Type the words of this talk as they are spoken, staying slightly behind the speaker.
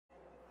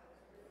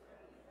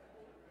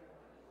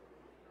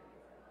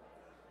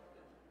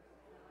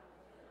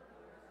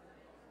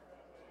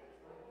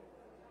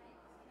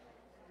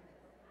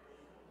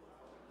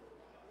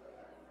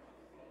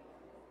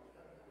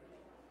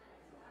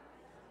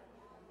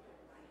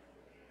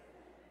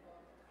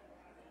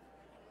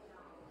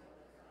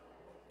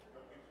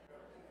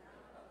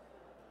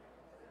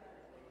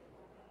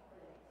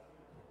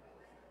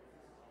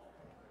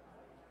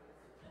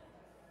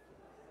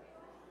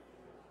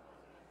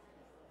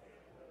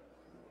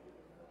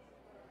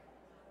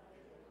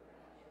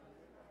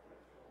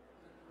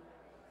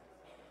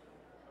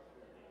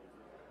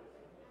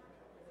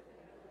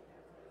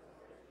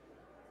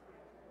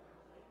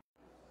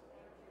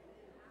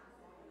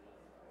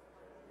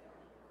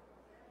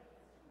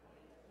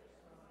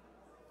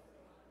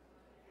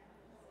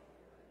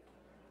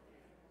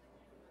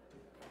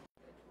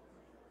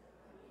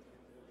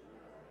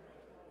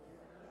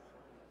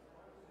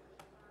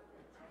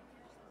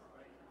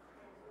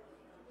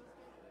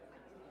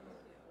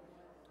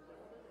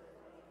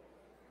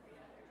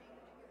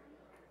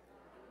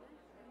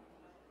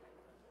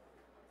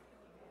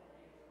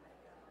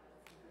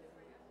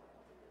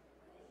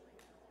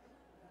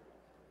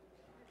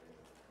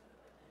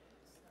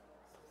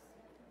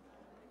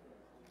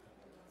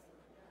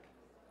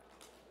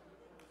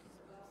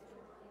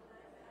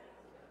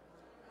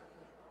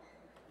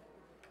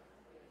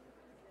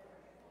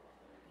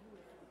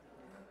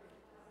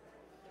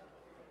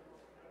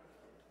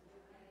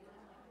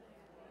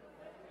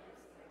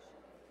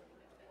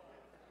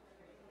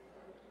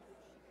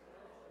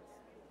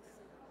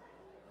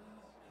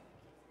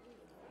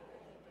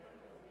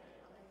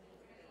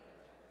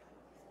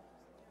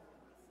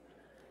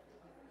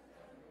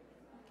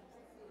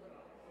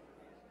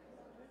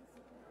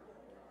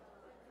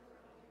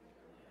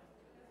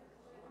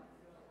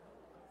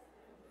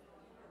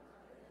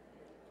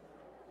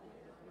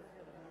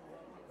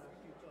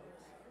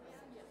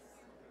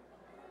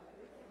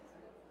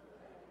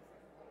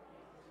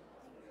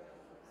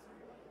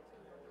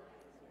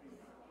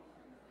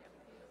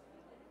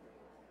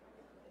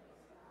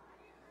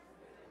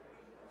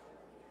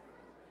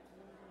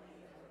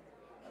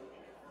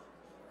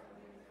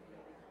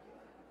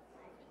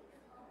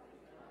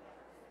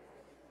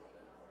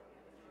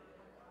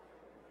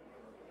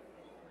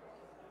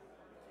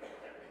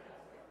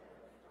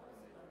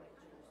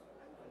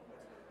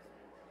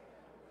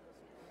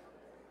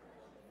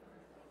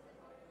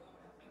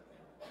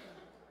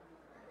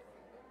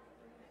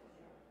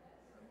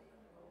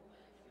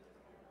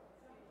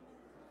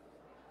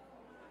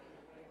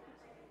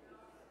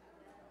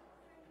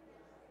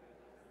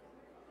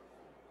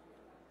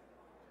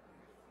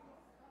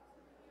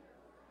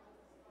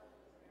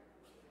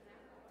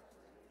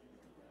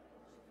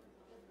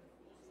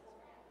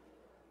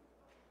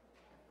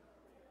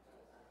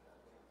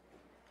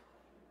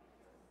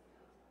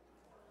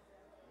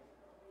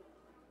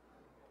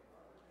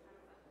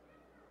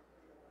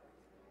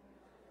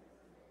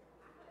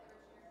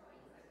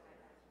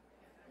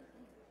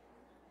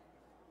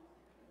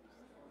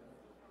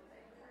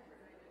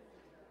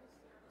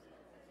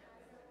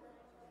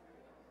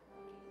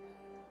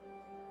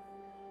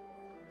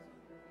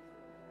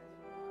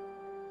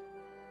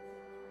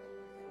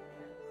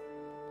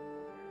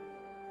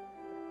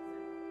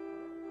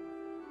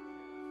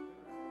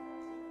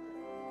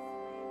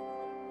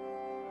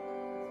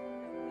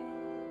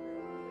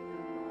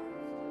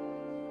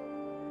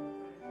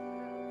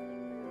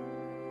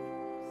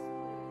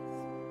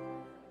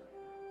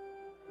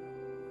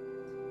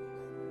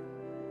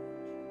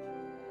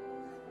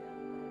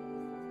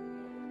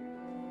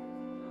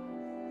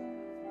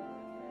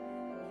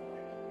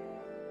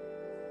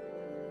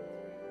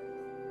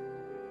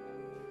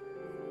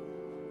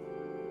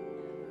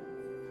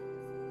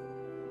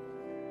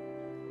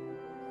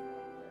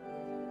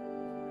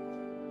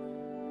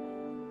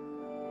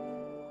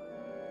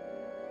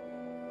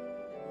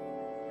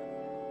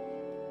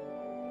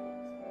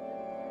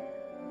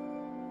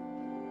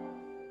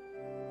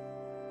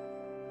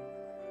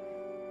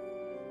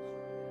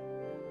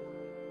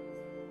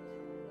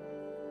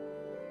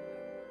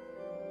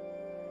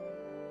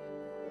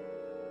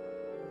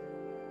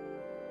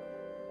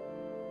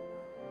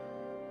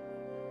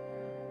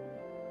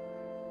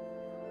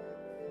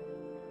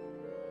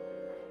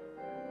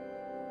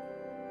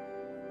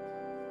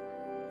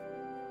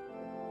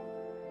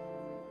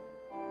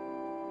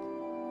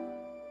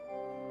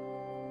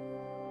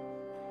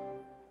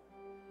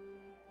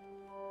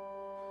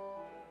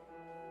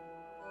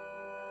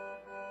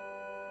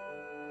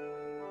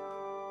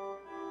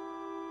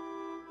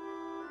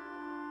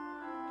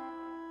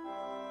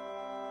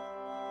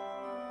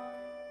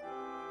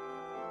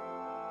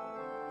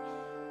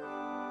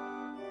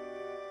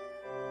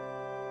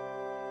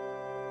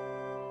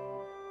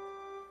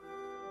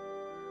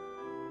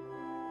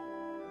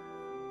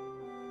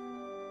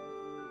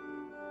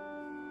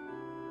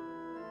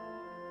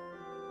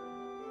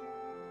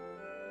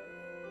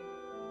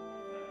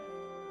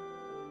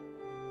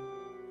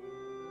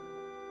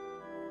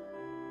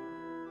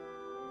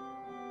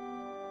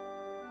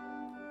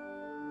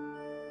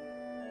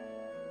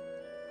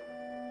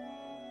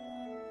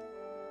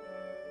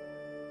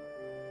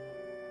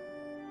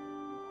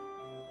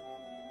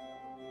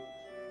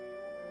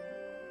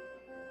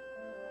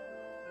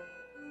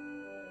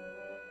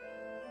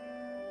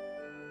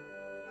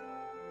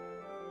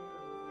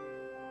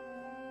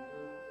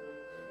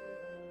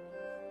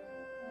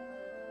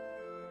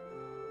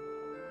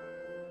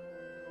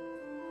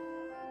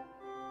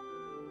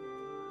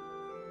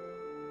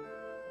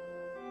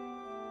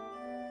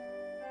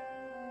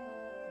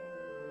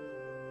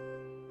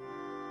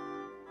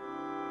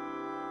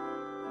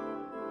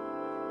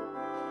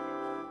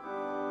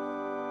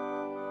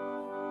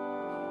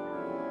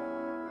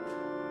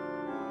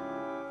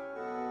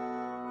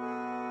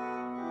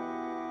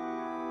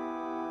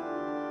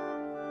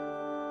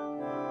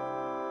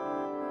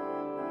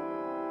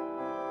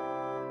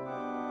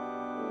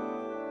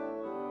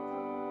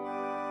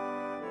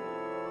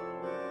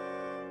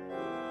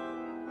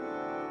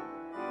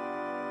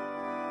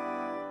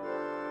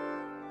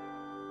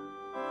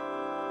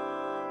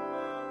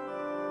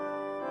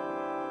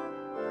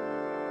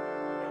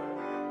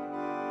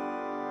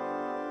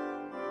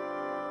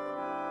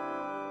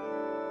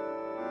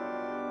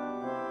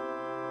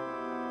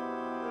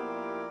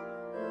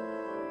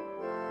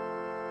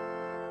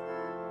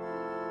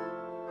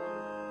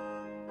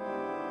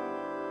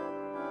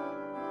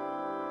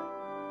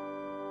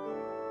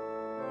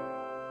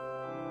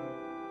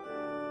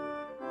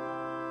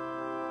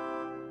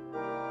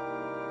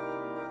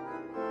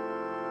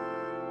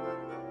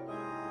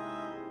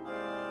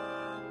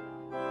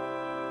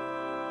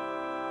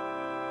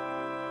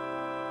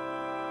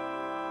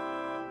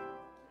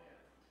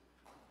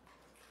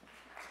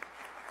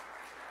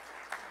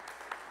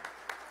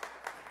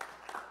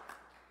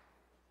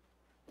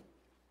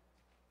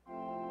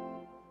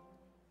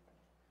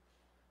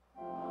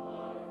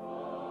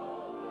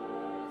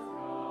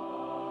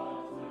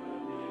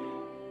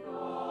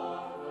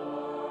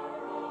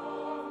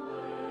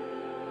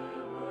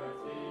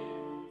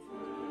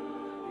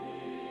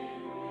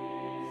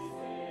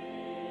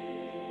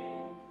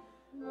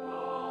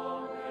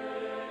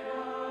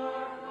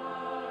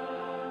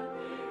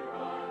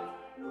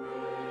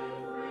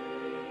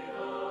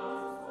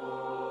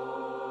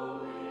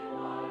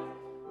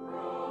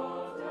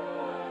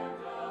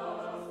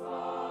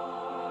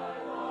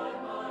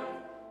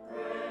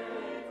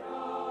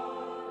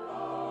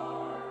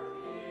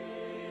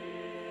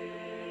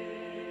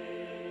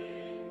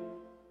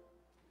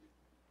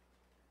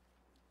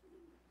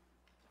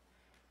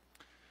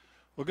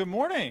Well, good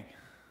morning.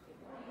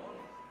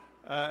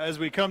 As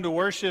we come to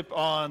worship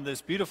on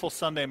this beautiful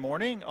Sunday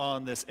morning,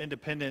 on this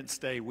Independence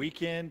Day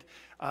weekend,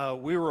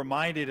 we were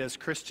reminded as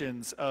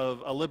Christians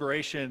of a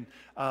liberation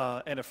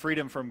and a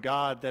freedom from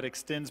God that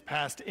extends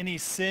past any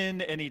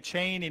sin, any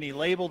chain, any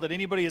label that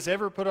anybody has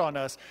ever put on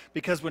us,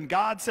 because when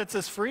God sets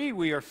us free,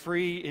 we are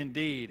free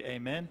indeed.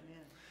 Amen?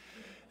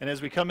 And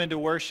as we come into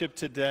worship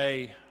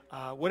today,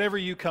 whatever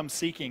you come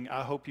seeking,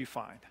 I hope you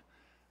find.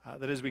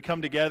 That as we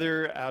come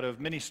together out of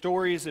many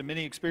stories and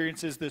many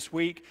experiences this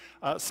week,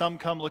 some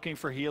come looking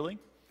for healing,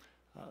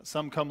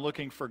 some come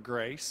looking for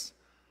grace,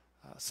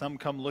 some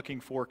come looking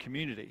for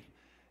community.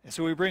 And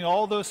so we bring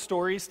all those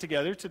stories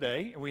together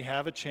today, and we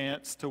have a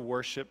chance to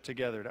worship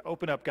together, to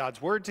open up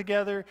God's Word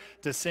together,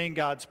 to sing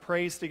God's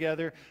praise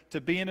together, to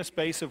be in a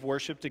space of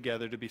worship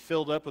together, to be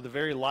filled up with the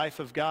very life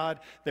of God,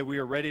 that we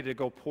are ready to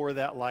go pour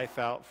that life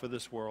out for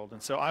this world.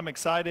 And so I'm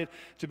excited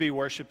to be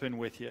worshiping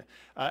with you.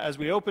 As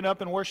we open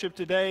up and worship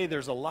today,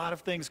 there's a lot of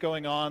things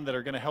going on that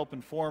are going to help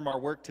inform our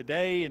work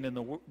today and in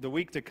the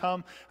week to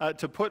come,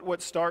 to put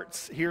what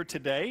starts here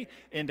today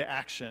into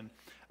action.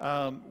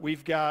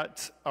 We've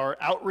got our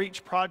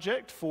outreach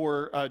project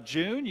for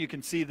June. You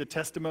can see the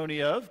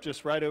testimony of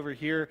just right over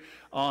here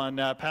on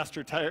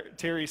Pastor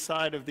Terry's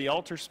side of the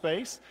altar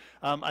space.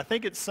 I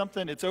think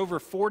it's over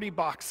 40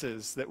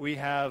 boxes that we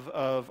have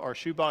of our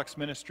shoebox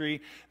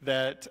ministry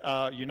that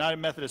United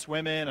Methodist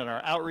Women and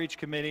our outreach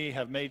committee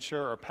have made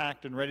sure are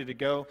packed and ready to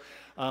go.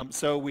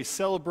 So we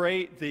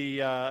celebrate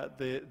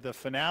the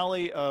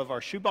finale of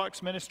our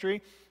shoebox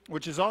ministry,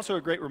 which is also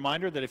a great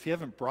reminder that if you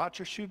haven't brought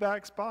your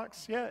shoebox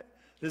box yet,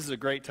 this is a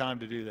great time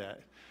to do that.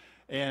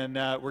 And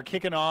we're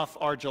kicking off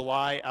our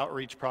July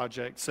outreach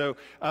project. So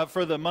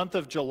for the month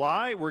of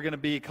July, we're going to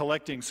be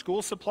collecting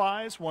school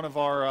supplies, one of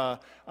our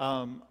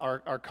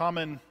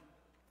common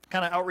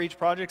kind of outreach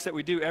projects that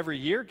we do every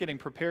year, getting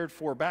prepared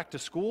for back to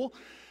school.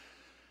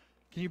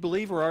 Can you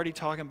believe we're already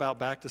talking about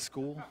back to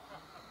school?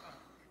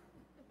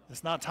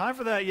 It's not time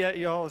for that yet,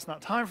 y'all. It's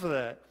not time for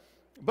that.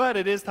 But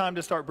it is time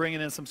to start bringing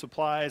in some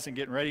supplies and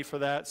getting ready for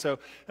that. So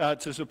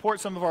to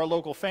support some of our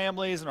local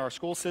families and our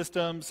school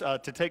systems,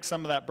 to take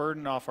some of that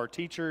burden off our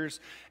teachers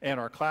and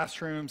our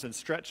classrooms and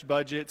stretched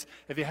budgets,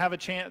 if you have a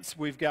chance,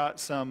 we've got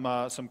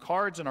some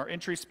cards in our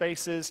entry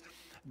spaces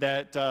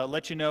that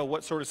let you know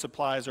what sort of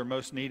supplies are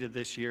most needed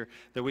this year,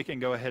 that we can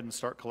go ahead and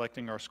start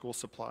collecting our school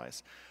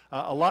supplies.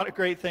 A lot of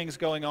great things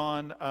going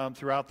on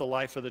throughout the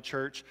life of the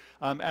church.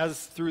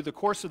 As through the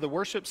course of the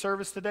worship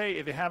service today,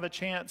 if you have a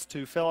chance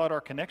to fill out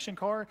our connection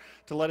card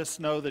to let us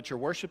know that you're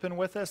worshiping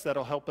with us,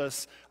 that'll help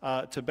us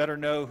to better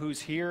know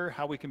who's here,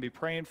 how we can be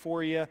praying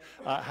for you,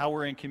 how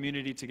we're in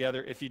community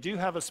together. If you do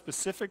have a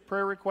specific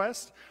prayer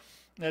request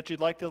that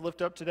you'd like to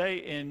lift up today,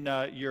 in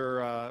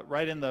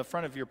right in the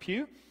front of your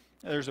pew,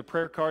 there's a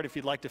prayer card if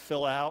you'd like to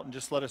fill out, and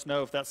just let us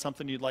know if that's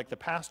something you'd like the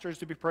pastors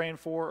to be praying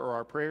for, or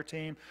our prayer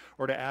team,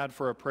 or to add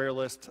for a prayer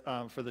list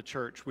for the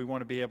church. We want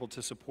to be able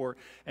to support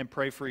and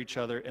pray for each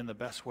other in the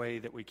best way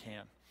that we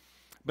can.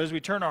 But as we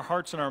turn our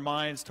hearts and our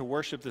minds to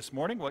worship this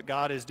morning, what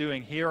God is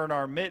doing here in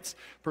our midst,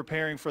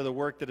 preparing for the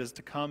work that is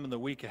to come in the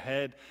week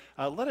ahead,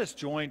 let us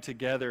join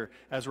together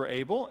as we're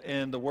able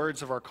in the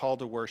words of our call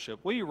to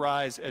worship. Will you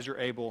rise as you're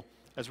able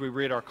as we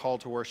read our call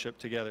to worship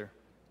together?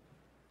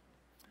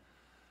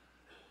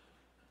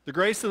 The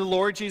grace of the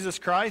Lord Jesus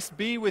Christ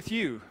be with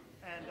you.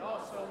 And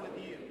also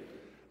with you.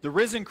 The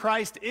risen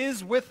Christ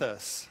is with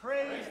us.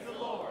 Praise the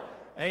Lord.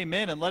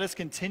 Amen. And let us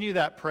continue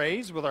that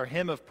praise with our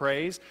hymn of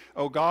praise,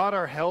 O God,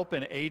 our help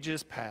in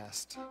ages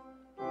past.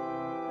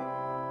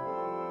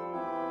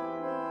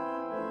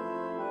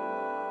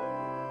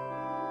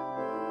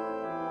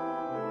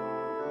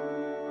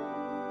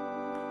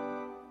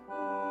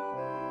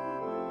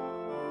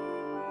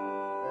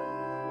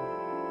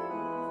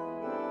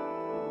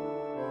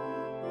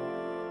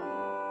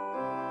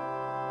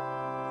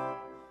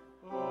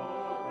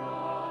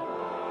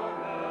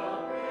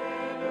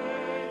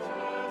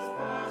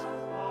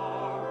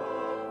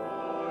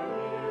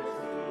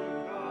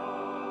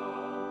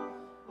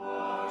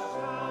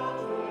 Shall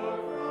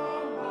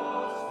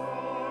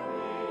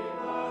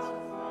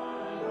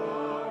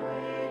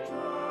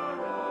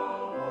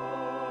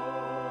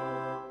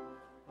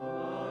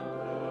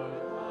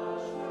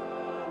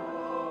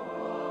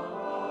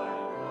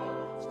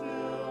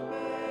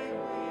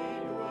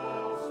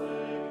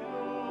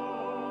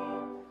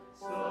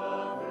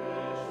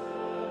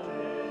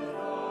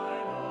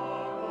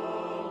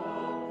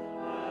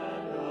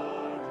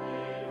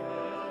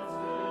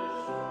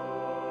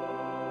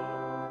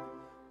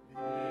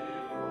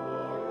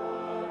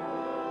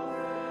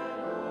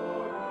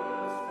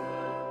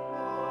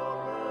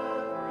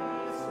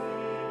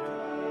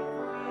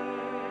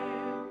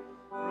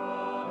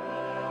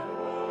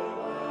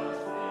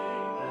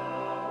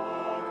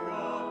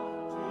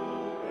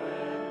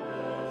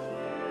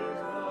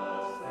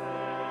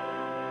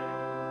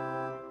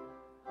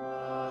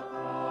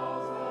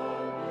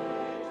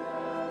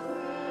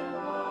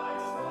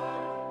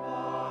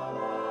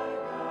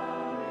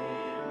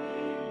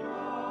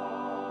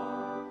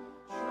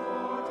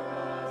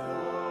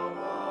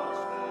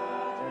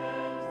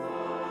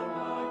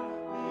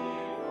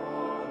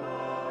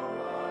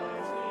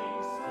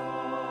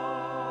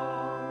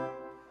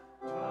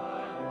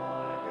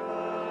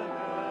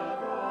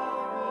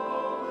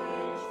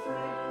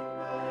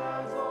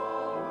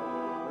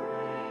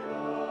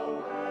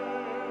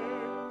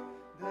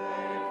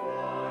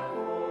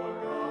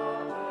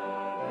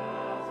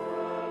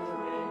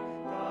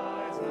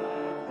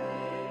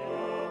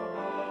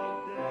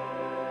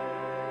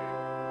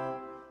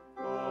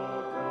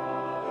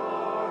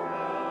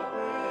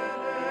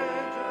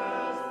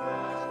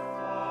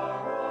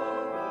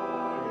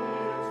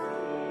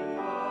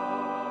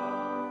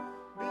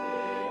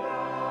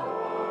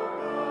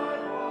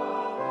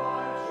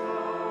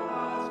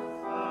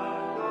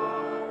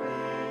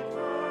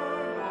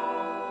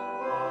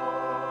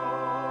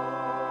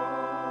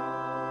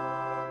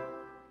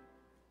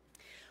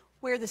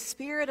where the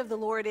Spirit of the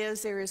Lord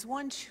is, there is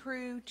one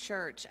true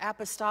church,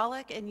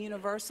 apostolic and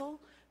universal,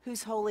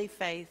 whose holy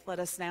faith let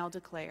us now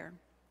declare.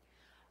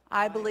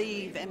 I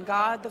believe in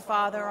God the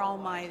Father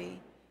Almighty,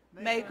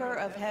 maker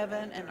of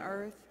heaven and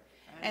earth,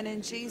 and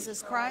in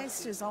Jesus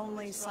Christ, his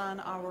only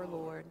Son, our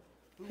Lord,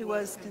 who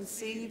was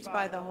conceived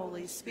by the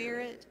Holy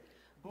Spirit,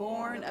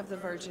 born of the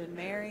Virgin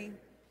Mary,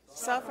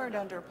 suffered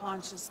under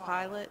Pontius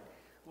Pilate,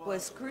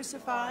 was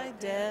crucified,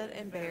 dead,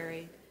 and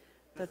buried.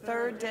 The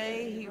third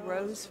day he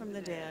rose from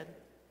the dead.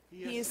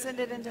 He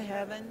ascended into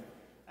heaven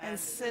and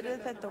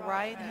sitteth at the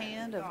right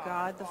hand of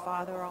God the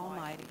Father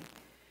Almighty.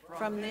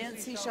 From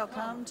thence he shall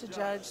come to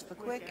judge the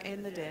quick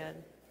and the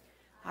dead.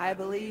 I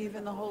believe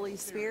in the Holy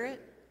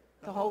Spirit,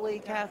 the holy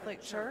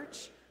Catholic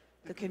Church,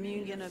 the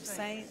communion of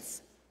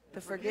saints,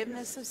 the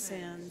forgiveness of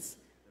sins,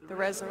 the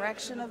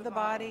resurrection of the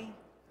body,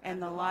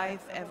 and the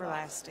life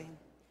everlasting.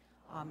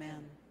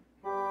 Amen.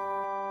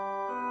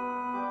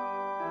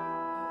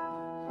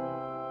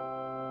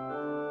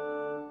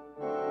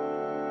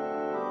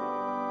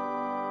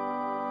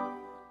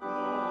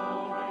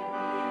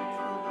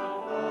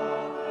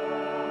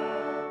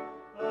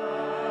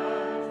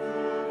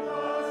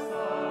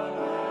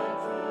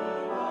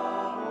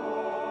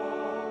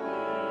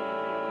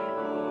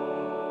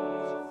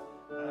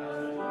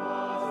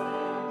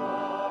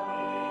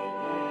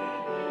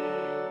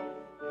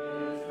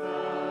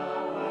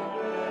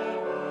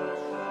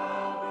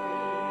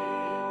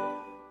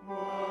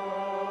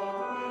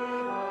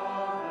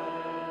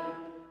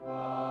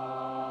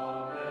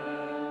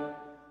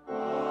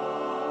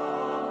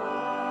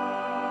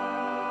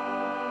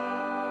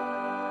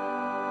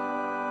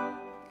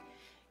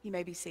 You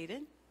may be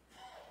seated.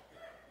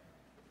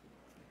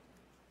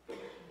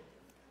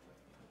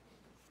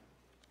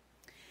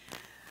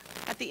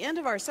 At the end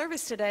of our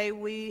service today,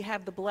 we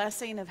have the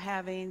blessing of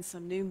having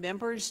some new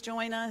members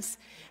join us,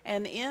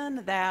 and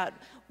in that,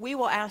 we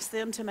will ask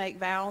them to make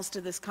vows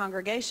to this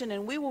congregation,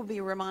 and we will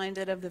be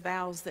reminded of the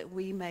vows that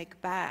we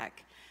make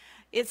back.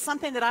 It's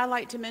something that I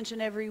like to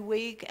mention every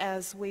week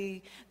as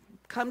we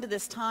come to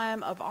this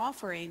time of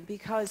offering,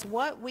 because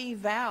what we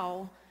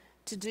vow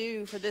to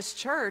do for this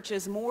church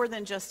is more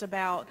than just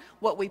about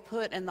what we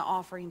put in the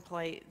offering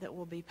plate that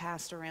will be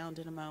passed around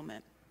in a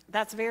moment.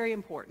 That's very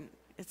important.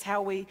 It's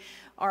how we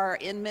are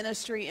in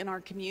ministry in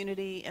our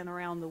community and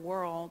around the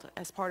world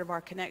as part of our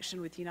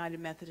connection with United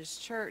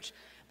Methodist Church.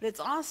 But it's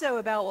also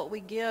about what we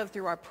give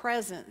through our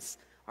presence,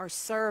 our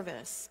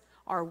service,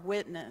 our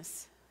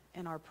witness,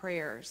 and our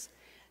prayers.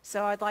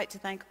 So I'd like to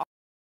thank all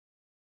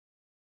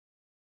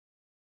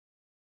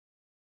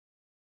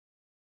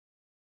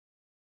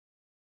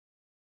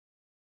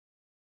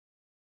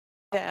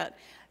that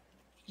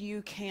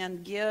you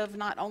can give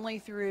not only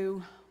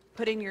through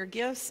putting your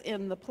gifts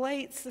in the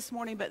plates this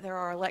morning, but there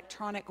are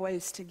electronic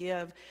ways to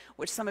give,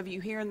 which some of you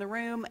here in the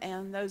room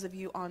and those of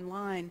you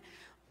online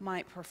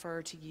might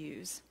prefer to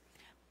use.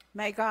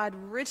 May God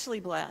richly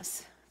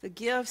bless the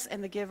gifts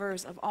and the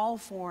givers of all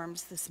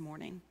forms this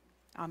morning.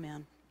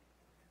 Amen.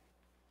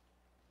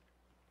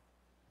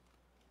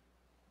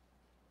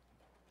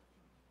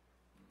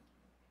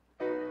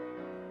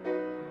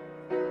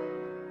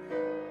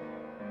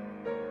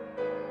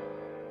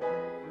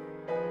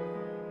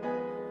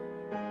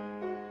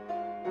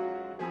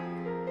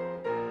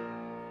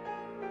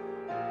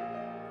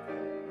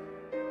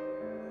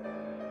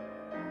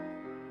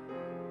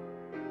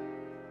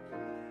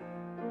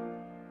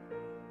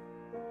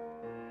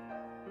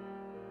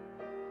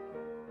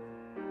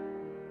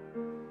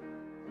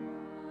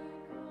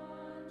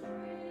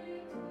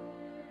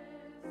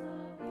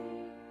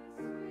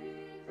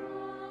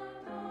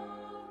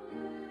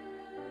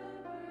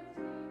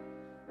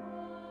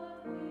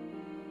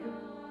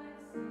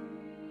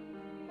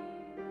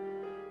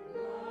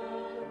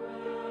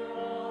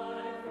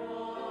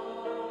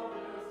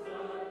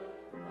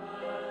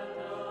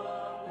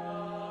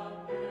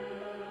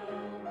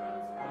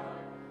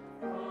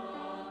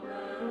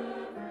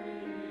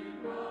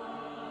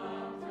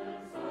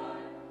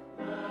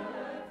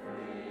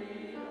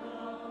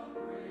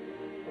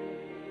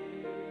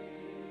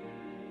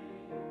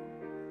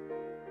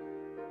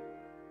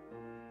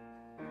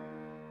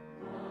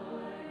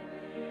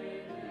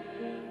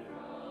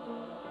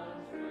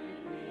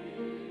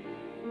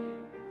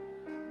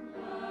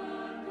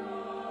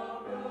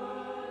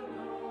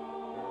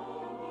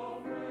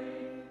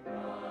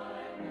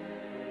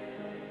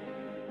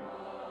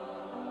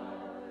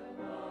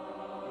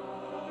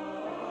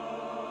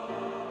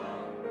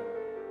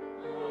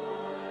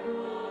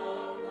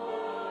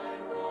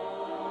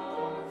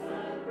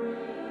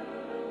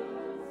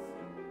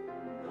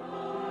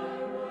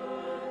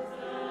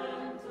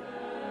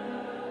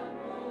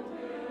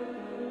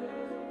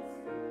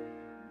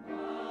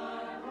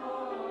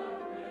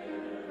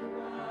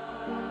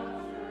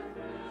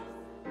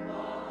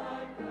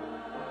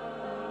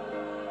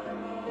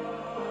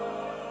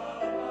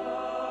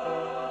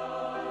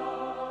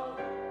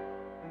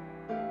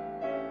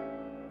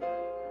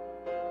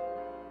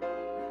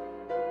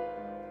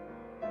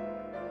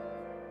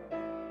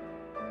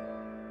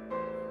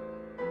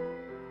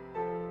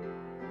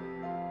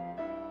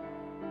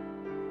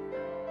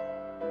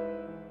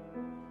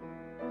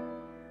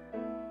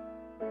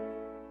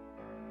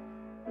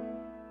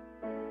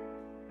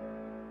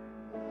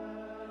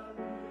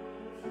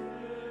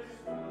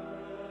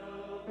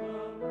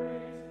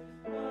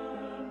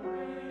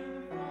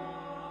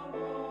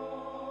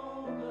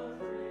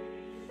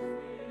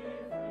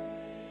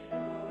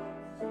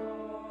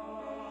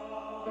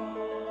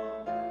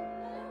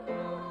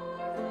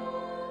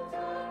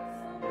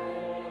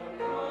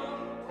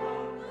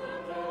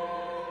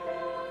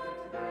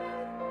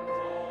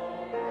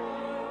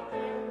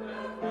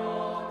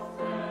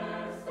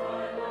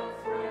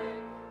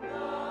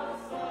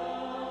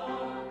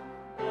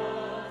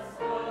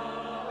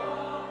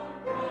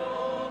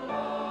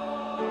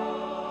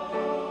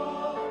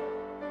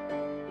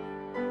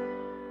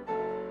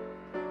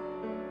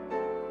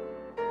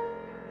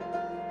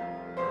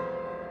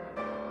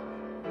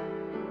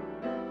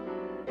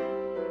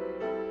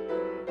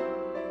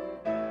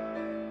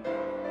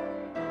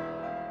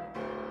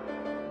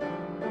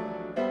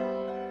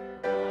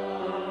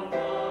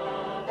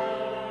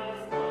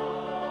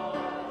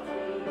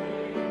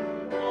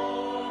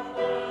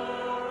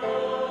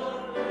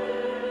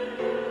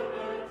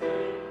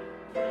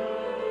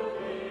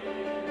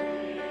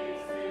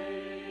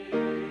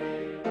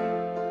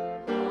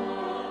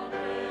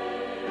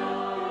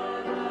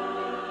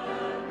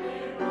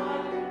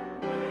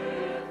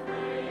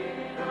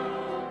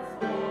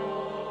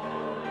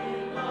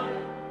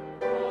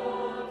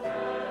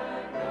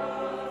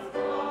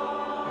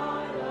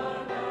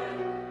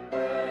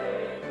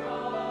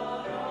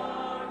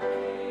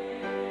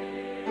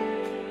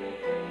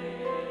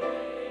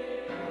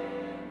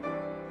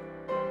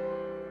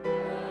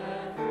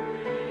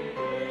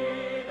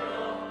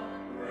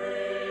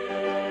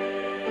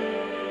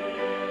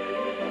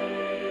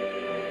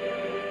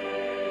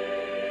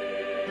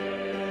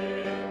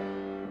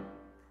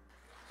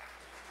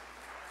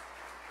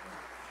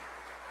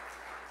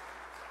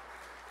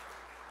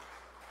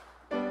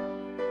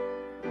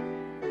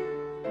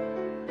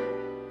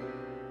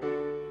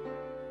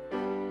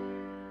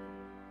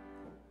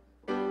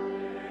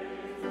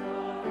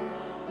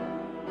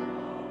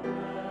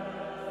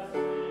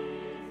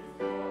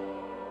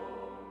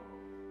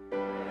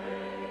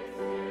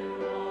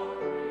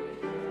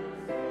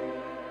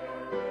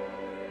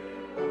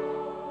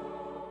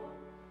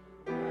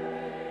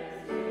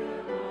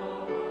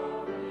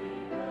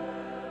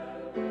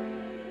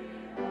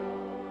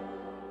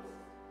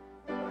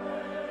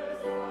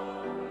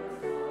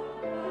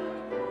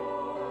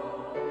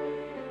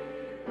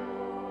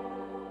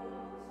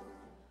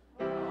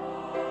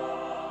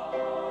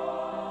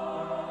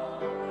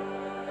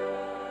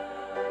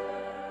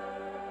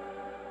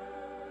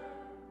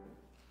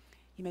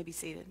 may be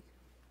seated.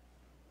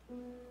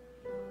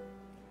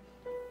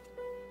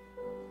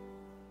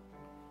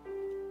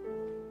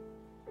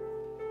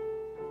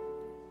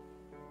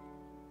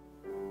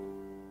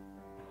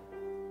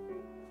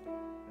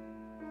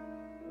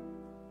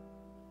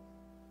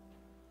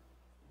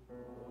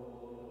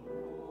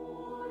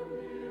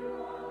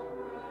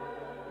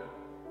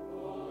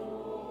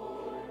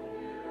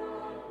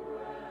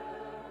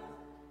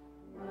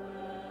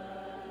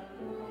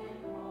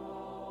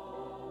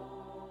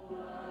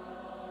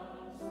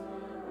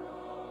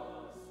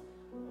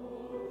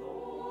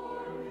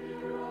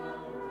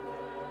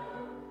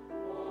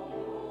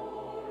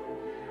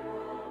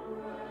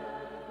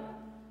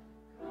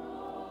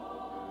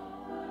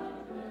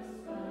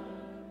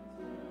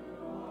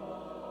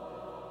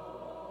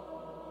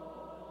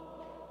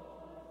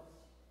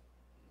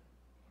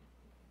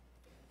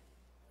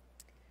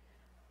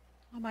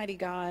 Almighty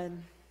God,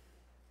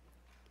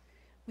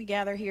 we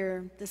gather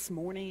here this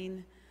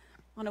morning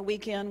on a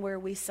weekend where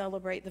we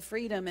celebrate the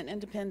freedom and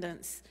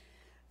independence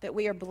that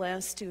we are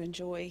blessed to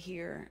enjoy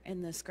here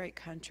in this great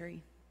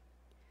country.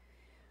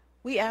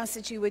 We ask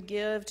that you would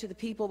give to the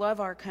people of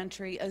our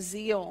country a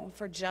zeal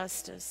for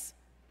justice,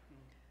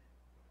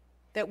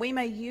 that we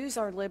may use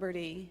our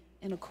liberty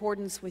in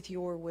accordance with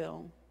your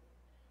will.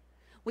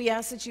 We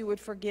ask that you would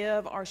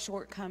forgive our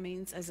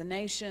shortcomings as a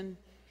nation,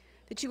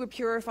 that you would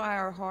purify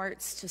our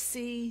hearts to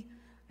see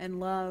and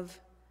love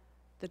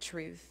the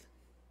truth.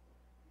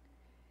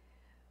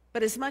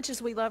 But as much as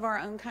we love our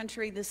own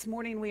country, this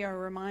morning we are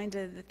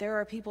reminded that there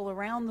are people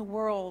around the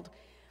world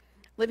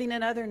living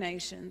in other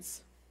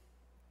nations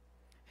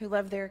who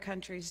love their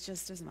countries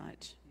just as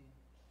much.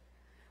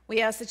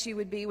 We ask that you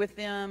would be with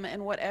them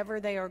and whatever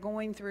they are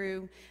going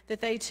through,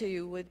 that they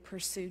too would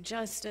pursue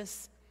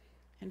justice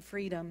and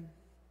freedom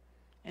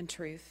and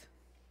truth.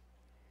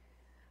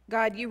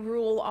 God, you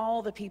rule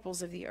all the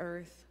peoples of the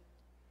earth.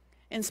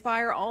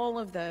 Inspire all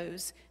of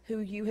those who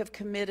you have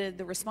committed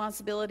the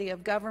responsibility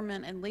of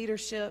government and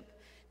leadership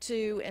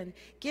to, and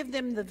give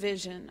them the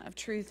vision of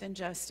truth and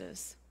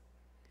justice,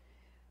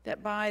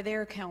 that by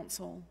their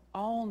counsel,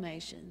 all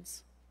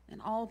nations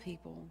and all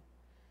people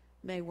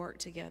may work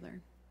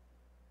together.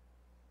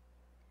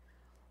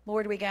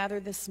 Lord, we gather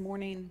this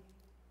morning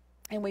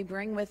and we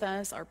bring with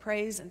us our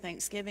praise and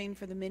thanksgiving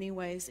for the many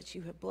ways that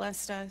you have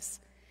blessed us.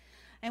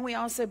 And we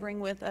also bring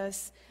with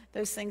us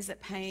those things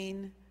that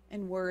pain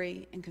and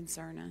worry and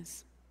concern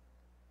us.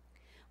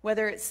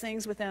 Whether it's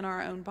things within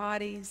our own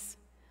bodies,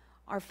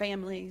 our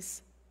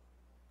families,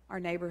 our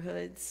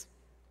neighborhoods,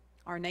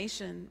 our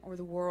nation, or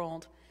the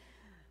world,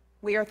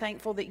 we are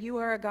thankful that you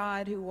are a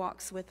God who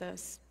walks with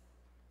us,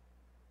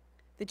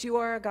 that you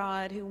are a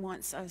God who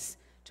wants us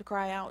to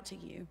cry out to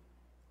you,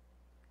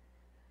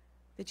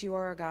 that you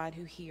are a God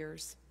who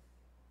hears.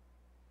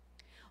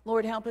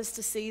 Lord, help us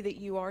to see that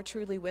you are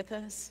truly with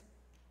us,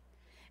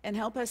 and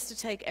help us to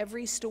take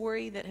every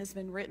story that has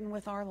been written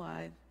with our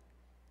life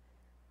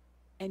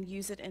and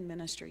use it in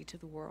ministry to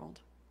the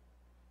world.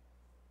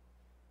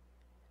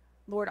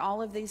 Lord,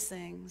 all of these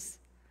things,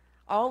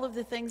 all of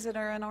the things that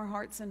are in our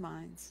hearts and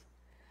minds,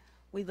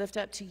 we lift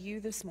up to you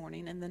this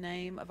morning in the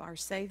name of our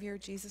Savior,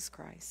 Jesus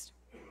Christ.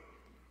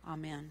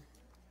 Amen.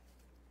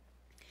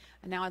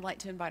 And now I'd like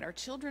to invite our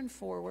children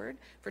forward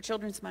for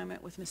Children's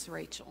Moment with Miss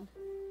Rachel.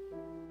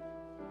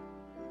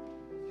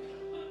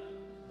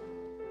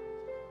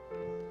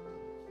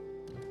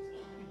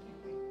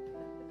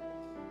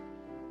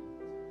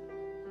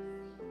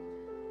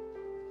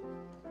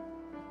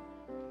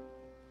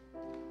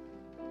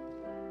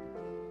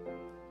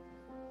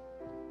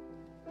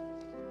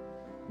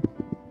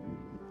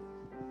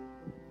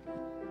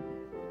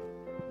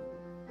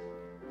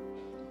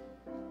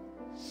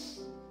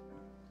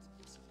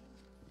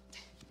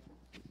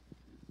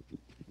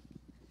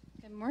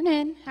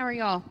 Morning. How are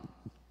y'all?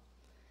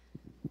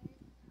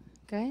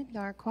 Good.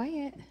 Y'all are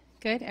quiet.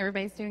 Good.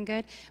 Everybody's doing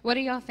good. What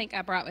do y'all think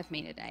I brought with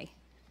me today?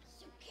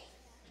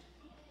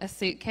 A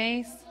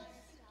suitcase?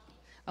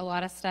 A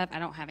lot of stuff. I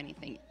don't have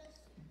anything.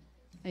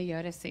 A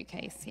Yoda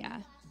suitcase, yeah.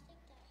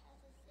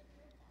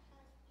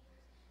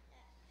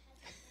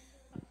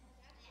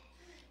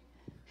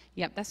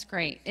 Yep, that's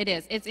great. It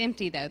is. It's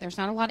empty, though. There's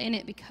not a lot in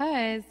it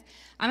because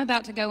I'm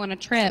about to go on a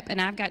trip,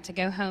 and I've got to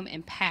go home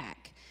and pack.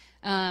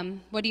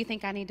 What do you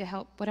think I need to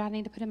help? What do I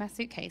need to put in my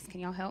suitcase?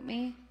 Can y'all help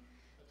me?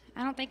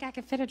 I don't think I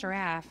could fit a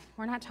giraffe.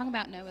 We're not talking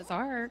about Noah's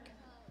Ark.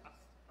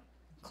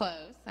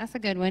 Clothes. That's a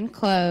good one.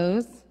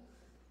 Clothes.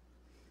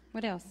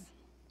 What else?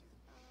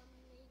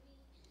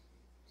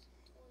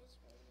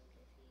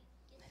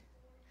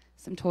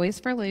 Some toys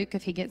for Luke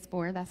if he gets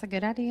bored. That's a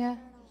good idea.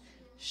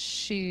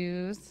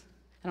 Shoes.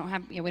 We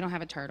don't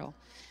have a turtle.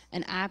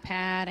 An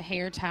iPad, a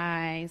hair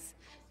ties.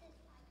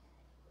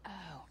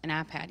 An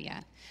iPad,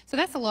 yeah. So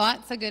that's a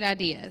lot of good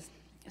ideas.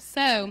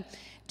 So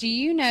do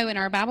you know in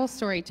our Bible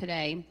story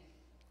today,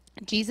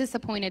 Jesus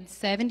appointed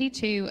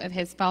 72 of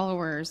his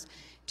followers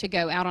to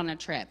go out on a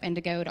trip and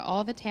to go to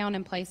all the town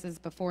and places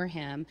before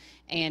him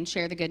and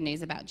share the good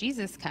news about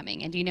Jesus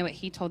coming. And do you know what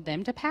he told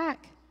them to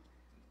pack?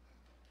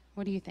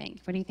 What do you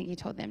think? What do you think he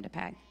told them to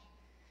pack?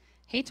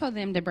 He told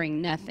them to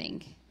bring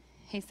nothing.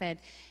 He said,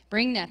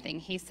 bring nothing.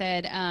 He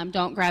said,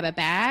 don't grab a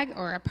bag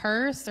or a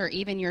purse or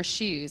even your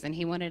shoes. And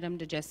he wanted them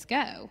to just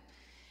go.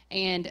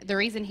 And the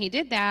reason he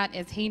did that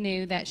is he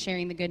knew that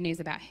sharing the good news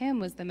about him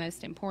was the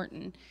most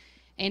important.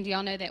 And do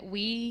y'all know that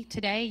we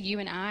today, you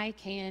and I,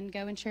 can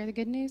go and share the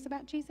good news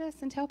about Jesus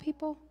and tell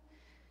people?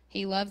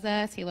 He loves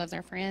us, he loves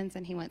our friends,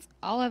 and he wants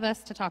all of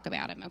us to talk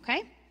about him,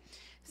 okay?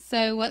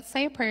 So let's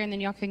say a prayer, and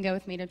then y'all can go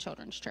with me to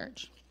Children's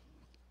Church.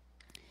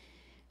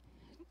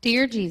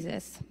 Dear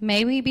Jesus,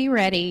 may we be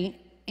ready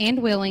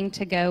and willing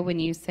to go when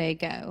you say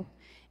go,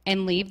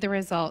 and leave the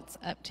results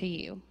up to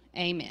you.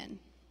 Amen.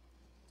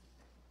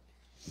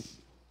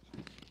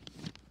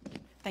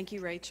 Thank you,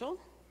 Rachel.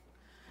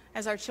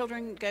 As our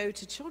children go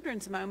to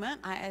Children's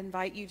Moment, I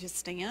invite you to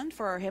stand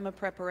for our hymn of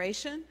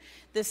preparation.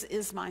 This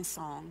is my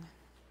song.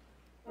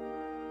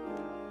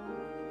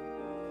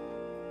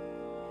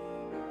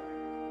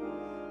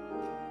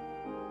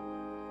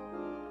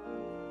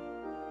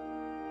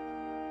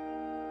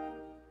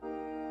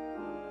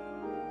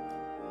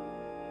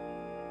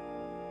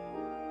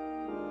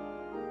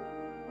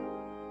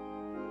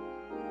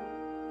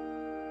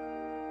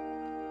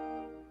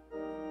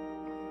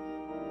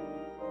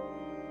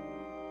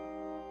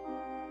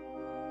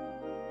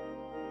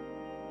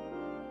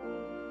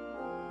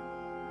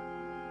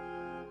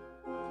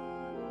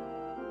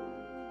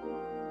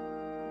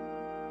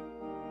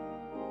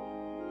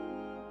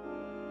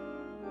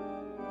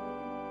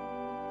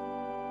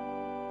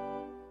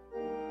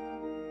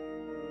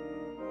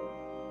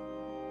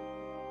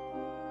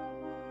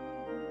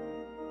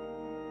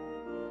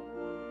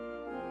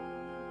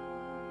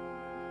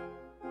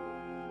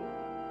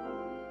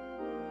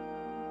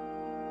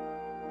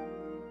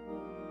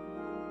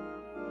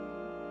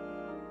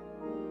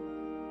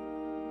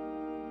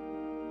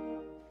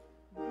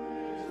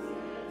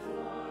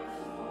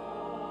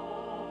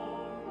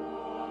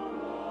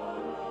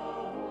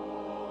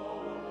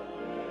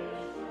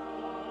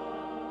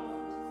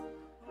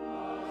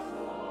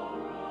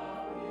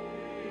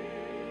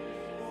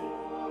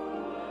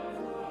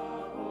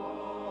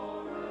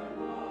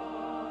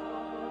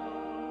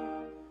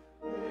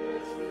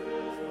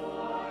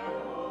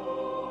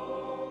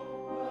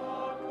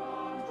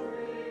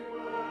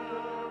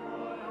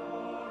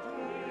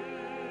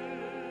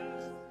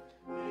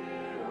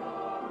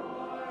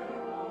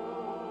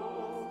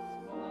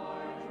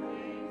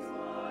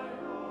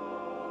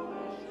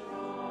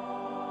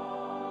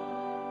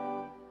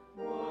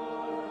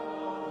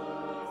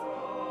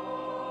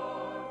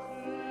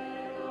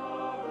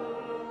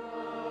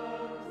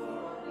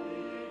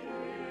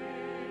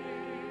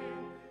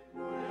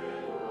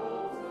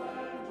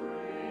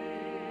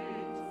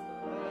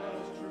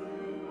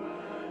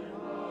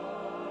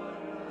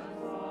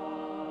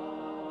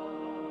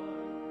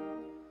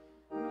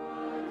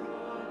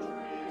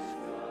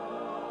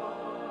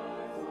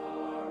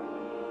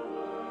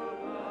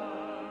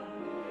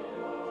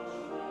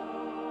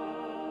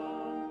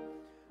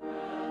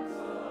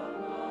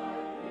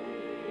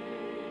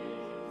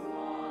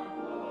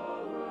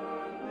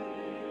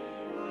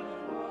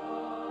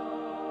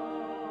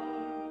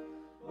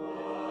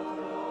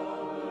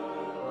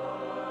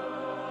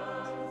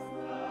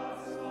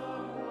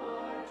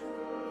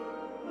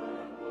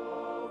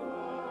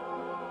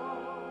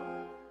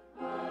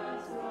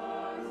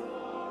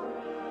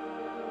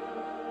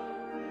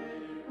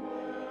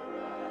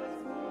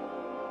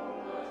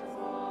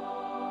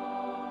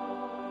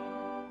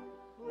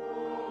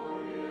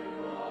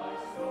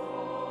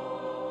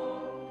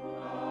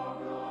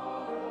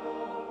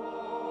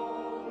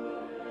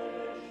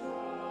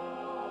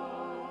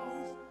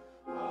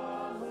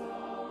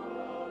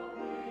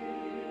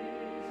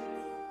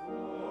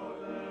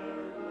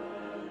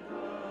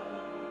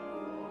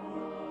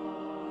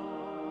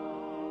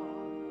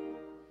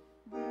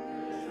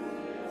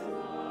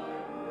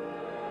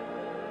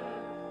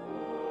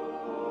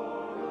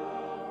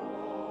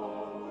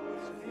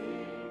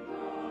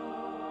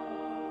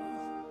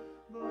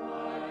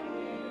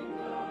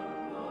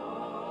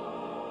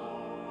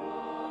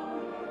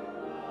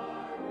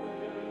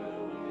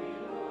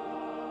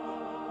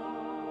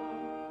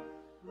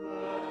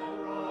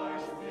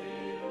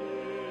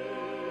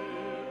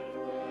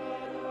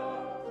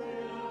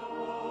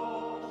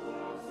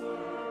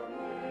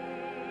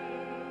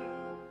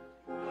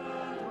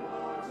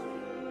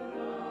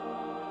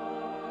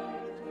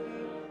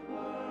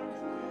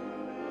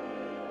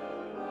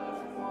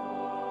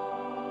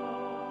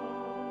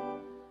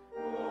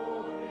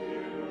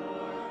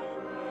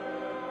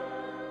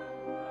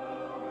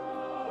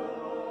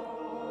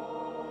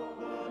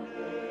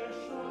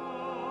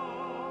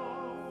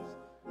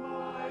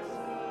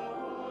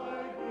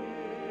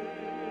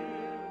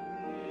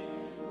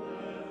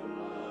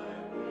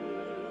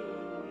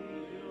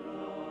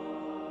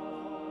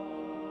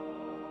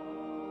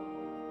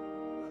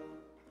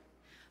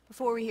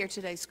 Before we hear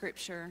today's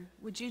scripture,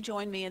 would you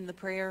join me in the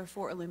prayer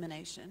for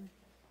illumination?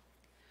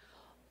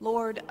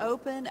 Lord,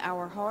 open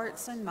our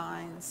hearts and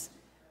minds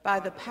by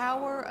the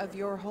power of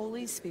your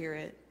Holy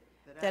Spirit,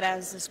 that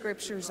as the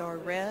scriptures are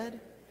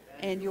read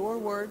and your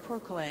word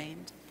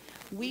proclaimed,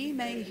 we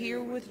may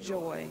hear with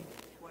joy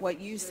what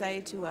you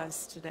say to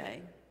us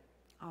today.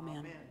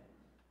 Amen.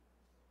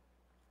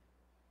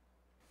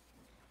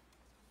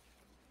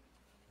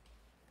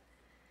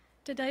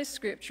 Today's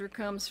scripture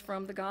comes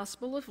from the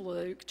Gospel of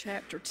Luke,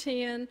 chapter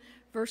 10,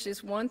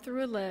 verses 1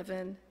 through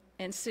 11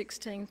 and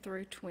 16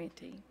 through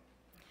 20.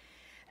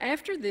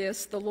 After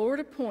this, the Lord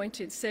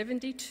appointed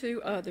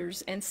 72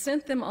 others and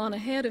sent them on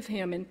ahead of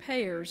him in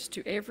pairs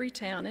to every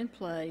town and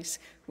place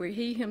where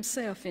he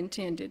himself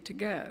intended to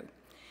go.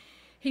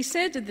 He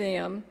said to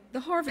them, "The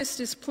harvest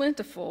is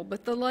plentiful,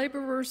 but the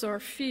laborers are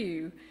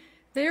few.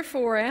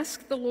 Therefore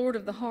ask the Lord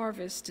of the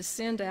harvest to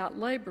send out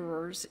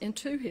laborers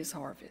into his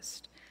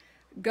harvest.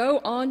 Go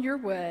on your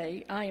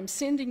way. I am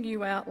sending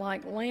you out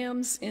like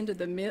lambs into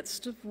the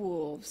midst of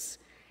wolves.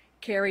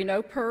 Carry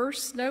no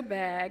purse, no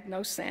bag,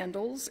 no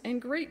sandals,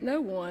 and greet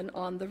no one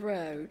on the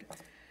road.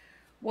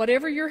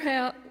 Whatever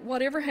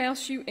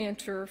house you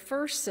enter,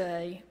 first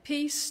say,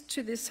 'Peace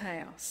to this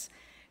house.'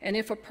 And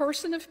if a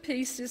person of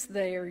peace is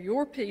there,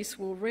 your peace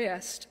will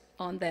rest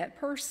on that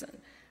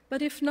person.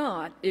 But if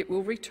not, it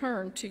will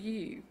return to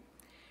you.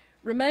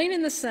 Remain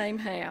in the same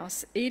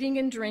house, eating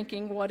and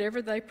drinking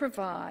whatever they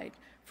provide,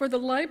 for the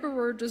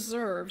laborer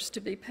deserves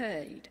to be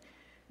paid.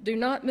 Do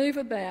not move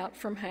about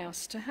from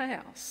house to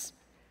house.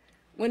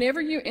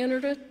 Whenever you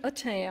enter a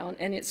town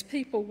and its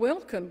people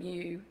welcome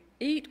you,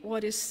 eat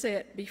what is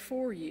set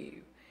before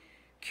you.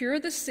 Cure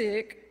the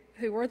sick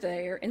who are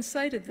there and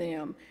say to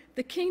them,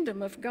 'The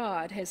kingdom of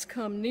God has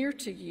come near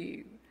to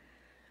you.'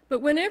 But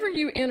whenever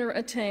you enter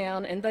a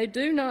town and they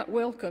do not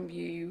welcome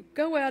you,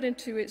 go out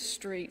into its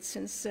streets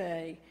and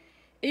say,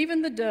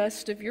 'Even the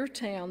dust of your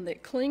town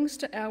that clings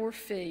to our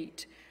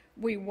feet,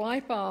 we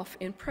wipe off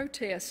in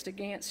protest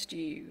against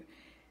you.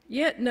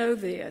 Yet know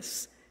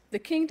this, the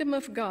kingdom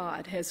of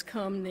God has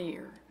come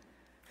near.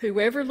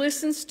 Whoever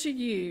listens to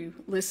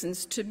you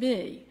listens to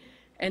me,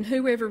 and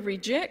whoever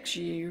rejects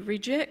you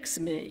rejects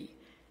me,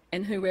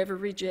 and whoever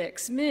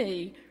rejects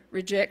me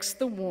rejects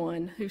the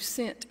one who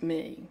sent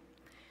me."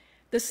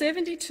 The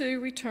 72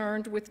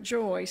 returned with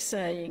joy,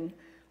 saying,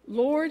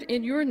 "Lord,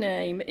 in your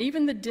name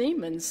even the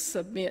demons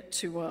submit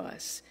to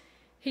us."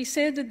 He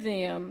said to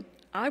them,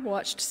 "I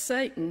watched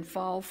Satan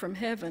fall from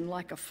heaven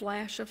like a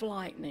flash of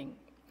lightning.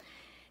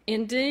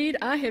 Indeed,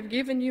 I have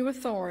given you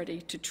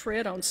authority to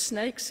tread on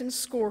snakes and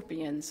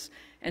scorpions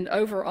and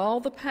over all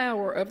the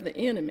power of the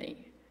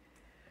enemy,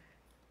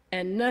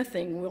 and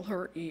nothing will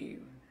hurt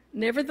you.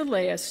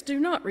 Nevertheless, do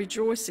not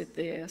rejoice at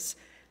this,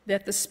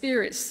 that the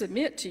spirits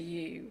submit to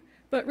you,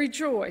 but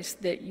rejoice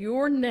that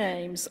your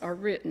names are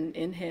written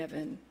in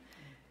heaven."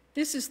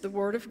 This is the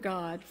word of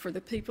God for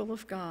the people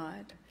of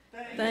God.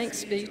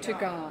 Thanks be to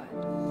God.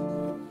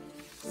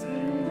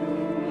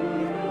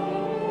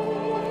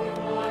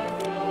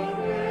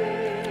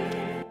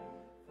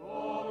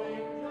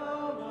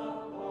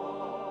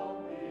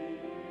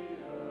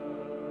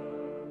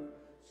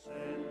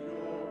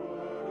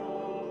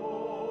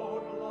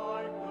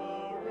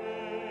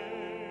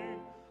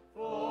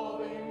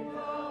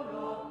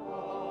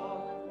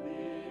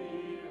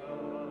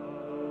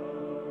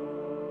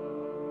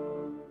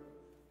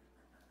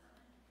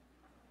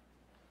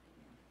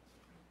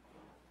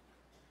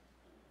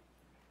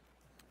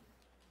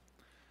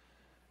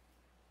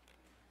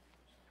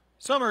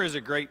 Summer is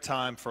a great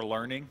time for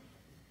learning.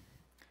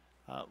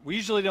 We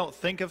usually don't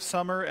think of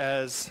summer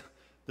as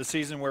the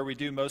season where we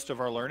do most of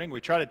our learning.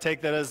 We try to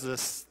take that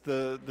as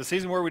the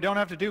season where we don't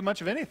have to do much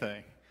of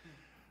anything.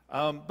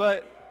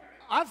 But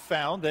I've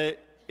found that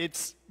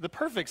it's the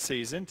perfect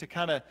season to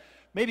kind of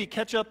maybe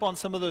catch up on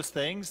some of those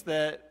things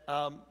that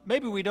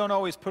maybe we don't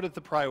always put at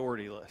the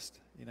priority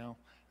list.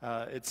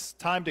 It's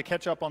time to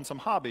catch up on some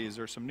hobbies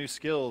or some new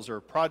skills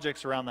or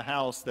projects around the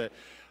house that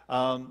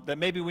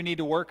maybe we need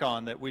to work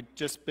on that we've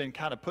just been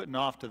kind of putting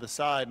off to the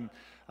side. And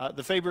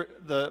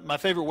my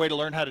favorite way to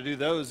learn how to do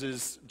those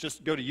is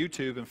just go to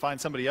YouTube and find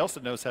somebody else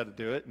that knows how to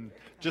do it and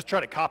just try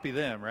to copy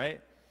them,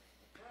 right?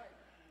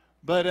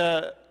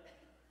 But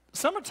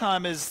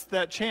summertime is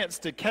that chance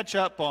to catch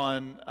up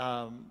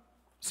on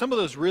some of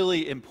those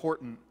really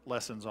important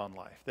lessons on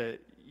life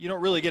that you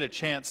don't really get a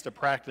chance to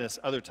practice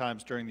other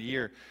times during the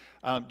year.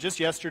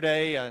 Just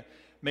yesterday, I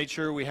made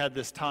sure we had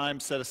this time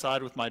set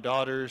aside with my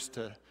daughters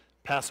to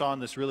pass on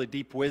this really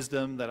deep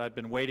wisdom that I've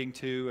been waiting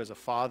to as a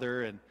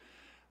father. And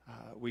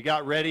we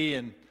got ready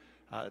and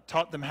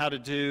taught them how to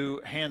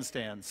do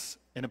handstands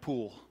in a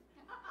pool.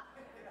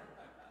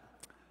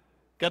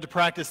 Got to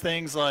practice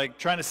things like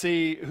trying to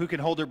see who can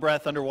hold their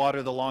breath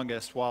underwater the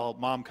longest while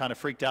Mom kind of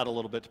freaked out a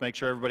little bit to make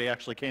sure everybody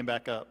actually came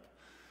back up.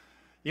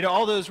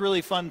 All those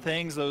really fun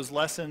things, those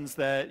lessons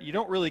that you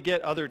don't really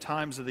get other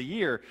times of the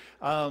year.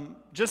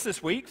 Just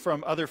this week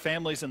from other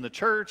families in the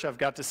church, I've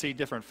got to see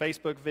different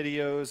Facebook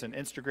videos and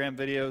Instagram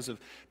videos of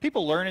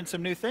people learning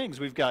some new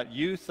things. We've got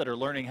youth that are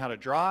learning how to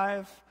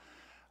drive.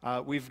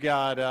 We've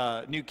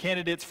got new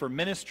candidates for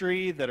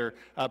ministry that are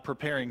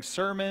preparing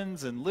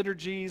sermons and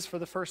liturgies for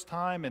the first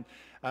time, and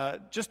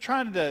just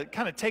trying to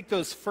kind of take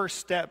those first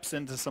steps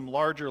into some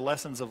larger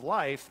lessons of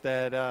life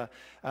that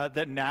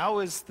now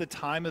is the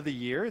time of the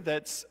year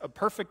that's a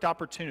perfect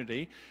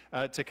opportunity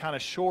to kind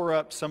of shore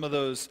up some of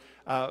those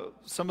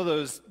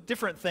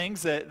different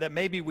things that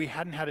maybe we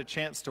hadn't had a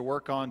chance to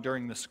work on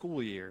during the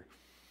school year.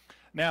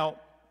 Now,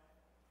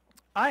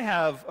 I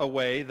have a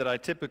way that I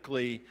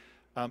typically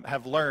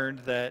have learned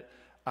that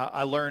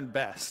I learn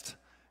best,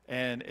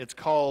 and it's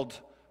called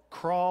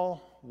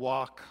crawl,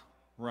 walk,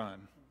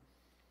 run.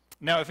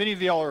 Now, if any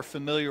of y'all are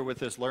familiar with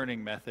this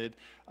learning method,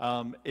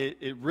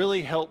 it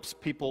really helps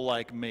people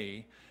like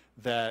me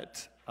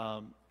that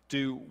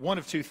do one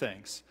of two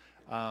things.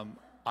 I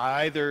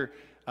either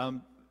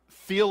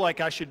feel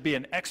like I should be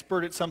an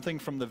expert at something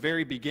from the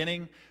very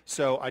beginning,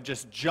 so I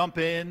just jump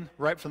in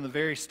right from the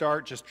very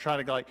start, just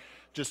try to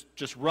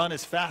just run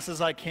as fast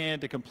as I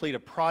can to complete a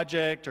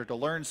project or to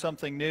learn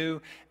something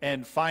new,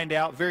 and find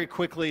out very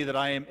quickly that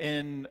I am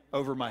in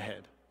over my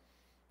head,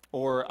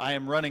 or I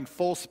am running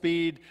full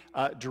speed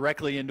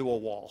directly into a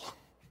wall.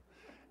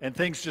 And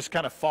things just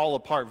kind of fall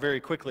apart very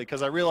quickly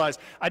because I realize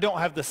I don't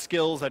have the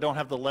skills, I don't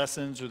have the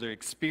lessons or the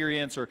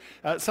experience, or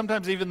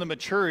sometimes even the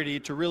maturity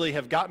to really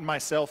have gotten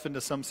myself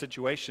into some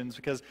situations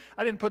because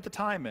I didn't put the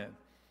time in.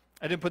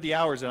 I didn't put the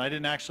hours in. I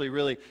didn't actually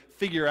really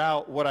figure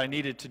out what I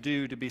needed to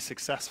do to be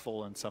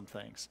successful in some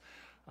things.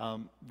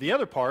 The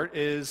other part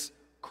is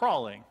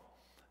crawling.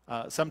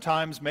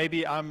 Sometimes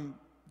maybe I'm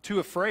too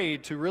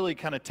afraid to really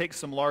kind of take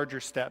some larger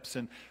steps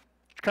and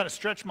kind of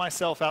stretch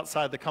myself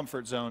outside the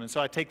comfort zone, and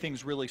so I take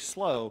things really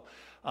slow.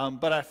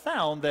 But I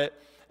found that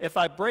if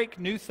I break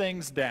new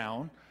things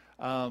down,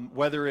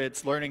 whether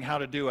it's learning how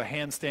to do a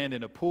handstand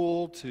in a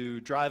pool,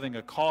 to driving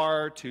a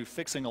car, to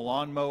fixing a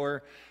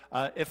lawnmower,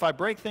 if I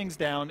break things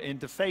down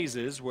into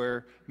phases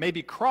where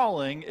maybe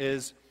crawling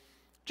is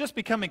just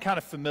becoming kind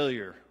of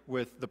familiar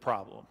with the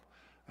problem.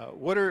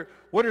 What are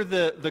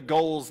the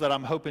goals that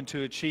I'm hoping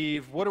to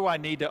achieve? What do I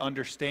need to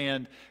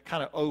understand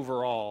kind of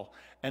overall?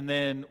 And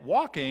then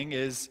walking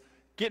is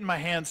getting my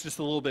hands just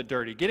a little bit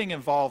dirty, getting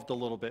involved a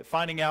little bit,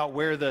 finding out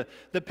where the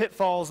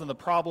pitfalls and the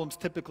problems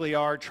typically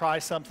are, try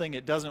something,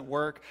 it doesn't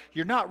work.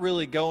 You're not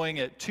really going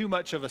at too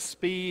much of a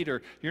speed,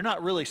 or you're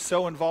not really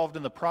so involved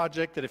in the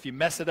project that if you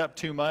mess it up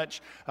too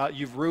much,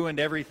 you've ruined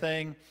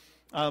everything.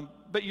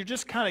 But you're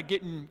just kind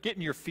of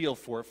getting your feel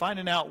for it,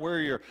 finding out where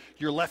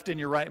your left and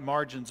your right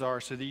margins are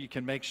so that you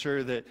can make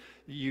sure that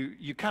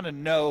you kind of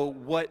know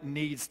what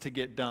needs to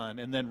get done.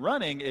 And then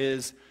running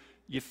is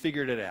you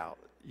figured it out.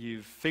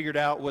 You've figured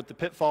out what the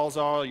pitfalls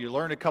are, you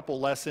learn a couple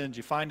lessons,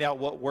 you find out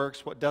what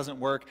works, what doesn't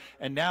work,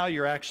 and now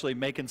you're actually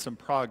making some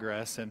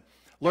progress and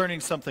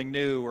learning something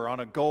new or on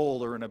a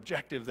goal or an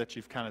objective that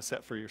you've kind of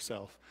set for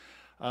yourself.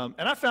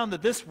 And I found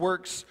that this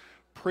works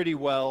pretty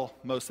well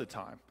most of the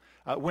time.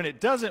 When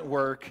it doesn't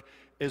work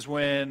is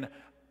when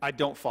I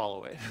don't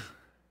follow it.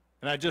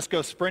 And I just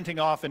go sprinting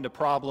off into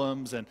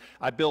problems, and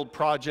I build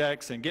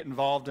projects and get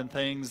involved in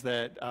things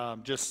that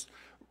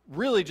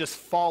really just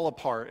fall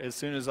apart as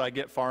soon as I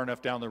get far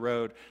enough down the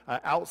road,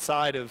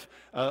 outside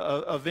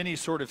of any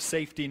sort of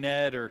safety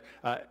net or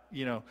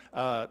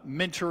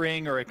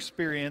mentoring or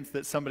experience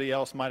that somebody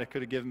else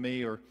could have given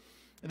me. Or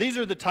these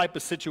are the type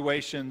of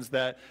situations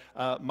that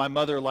my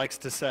mother likes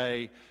to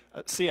say,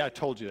 "See, I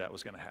told you that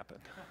was going to happen."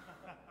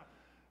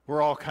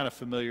 We're all kind of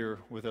familiar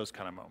with those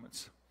kind of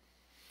moments.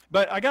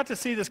 But I got to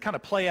see this kind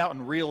of play out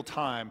in real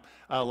time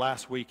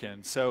last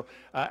weekend. So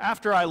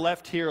after I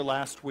left here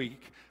last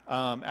week,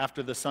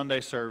 after the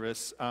Sunday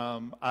service,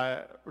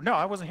 I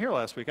wasn't here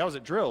last week. I was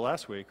at drill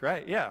last week,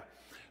 right? Yeah.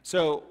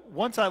 So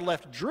once I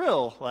left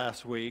drill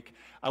last week,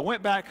 I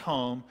went back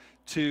home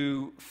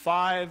to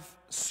 5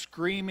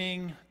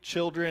 screaming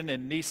children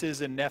and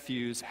nieces and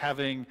nephews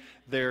having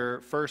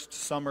their first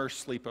summer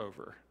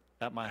sleepover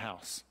at my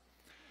house.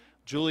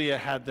 Julia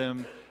had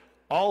them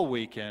all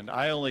weekend.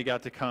 I only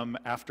got to come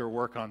after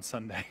work on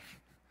Sunday.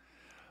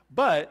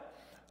 But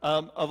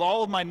of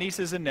all of my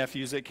nieces and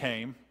nephews that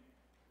came,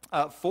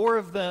 4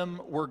 of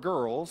them were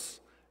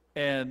girls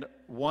and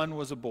 1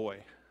 was a boy.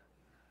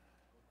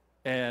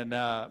 And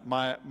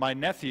my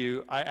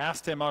nephew, I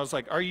asked him, I was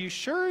like, "Are you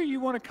sure you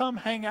want to come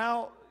hang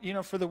out,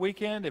 for the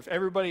weekend if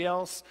everybody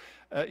else,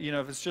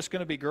 if it's just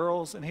going to be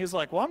girls?" And he's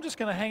like, "Well, I'm just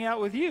going to hang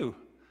out with you."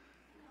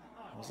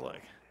 I was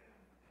like,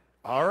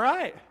 "All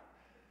right.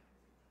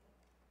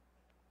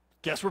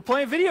 Guess we're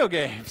playing video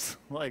games."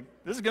 Like,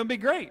 this is going to be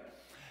great.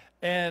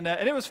 And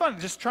it was fun,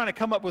 just trying to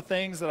come up with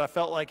things that I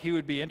felt like he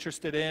would be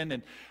interested in.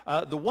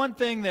 And the one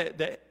thing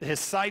that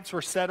his sights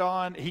were set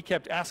on, he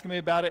kept asking me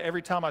about it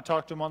every time I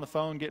talked to him on the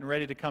phone, getting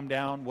ready to come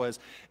down, was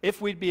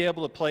if we'd be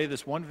able to play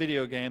this one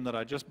video game that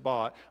I just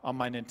bought on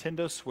my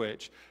Nintendo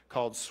Switch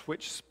called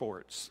Switch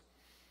Sports.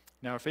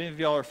 Now, if any of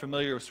y'all are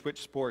familiar with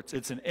Switch Sports,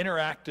 it's an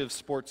interactive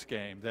sports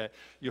game that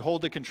you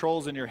hold the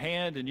controls in your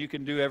hand and you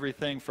can do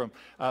everything from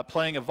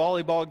playing a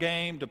volleyball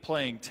game to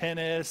playing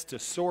tennis to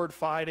sword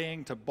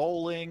fighting to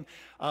bowling,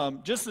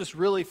 just this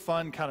really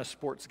fun kind of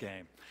sports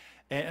game.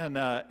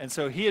 And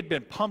so he had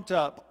been pumped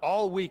up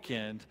all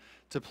weekend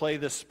to play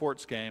this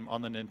sports game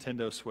on the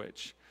Nintendo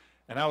Switch.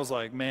 And I was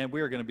like, man,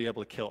 we are going to be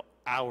able to kill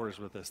hours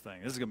with this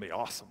thing. This is going to be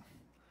awesome.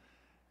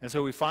 And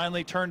so we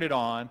finally turned it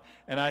on,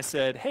 and I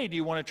said, hey, do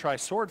you want to try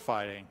sword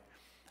fighting?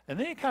 And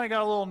then he kind of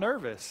got a little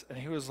nervous, and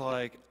he was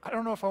like, I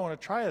don't know if I want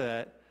to try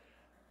that.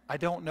 I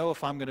don't know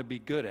if I'm going to be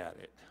good at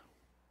it.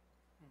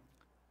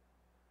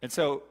 And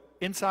so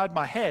inside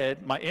my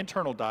head, my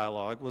internal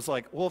dialogue was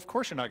like, well, of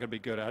course you're not going to be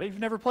good at it. You've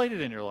never played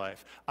it in your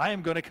life. I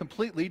am going to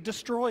completely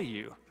destroy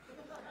you.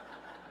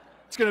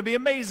 It's going to be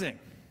amazing.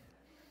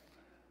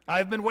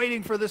 I've been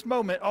waiting for this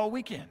moment all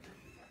weekend.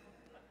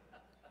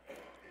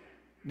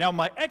 Now,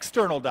 my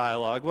external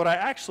dialogue, what I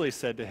actually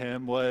said to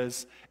him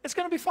was, it's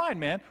going to be fine,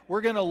 man.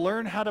 We're going to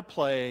learn how to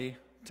play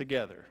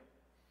together.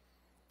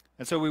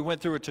 And so we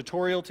went through a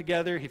tutorial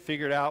together. He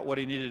figured out what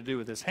he needed to do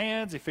with his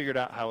hands. He figured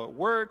out how it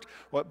worked,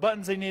 what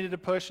buttons he needed to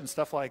push, and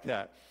stuff like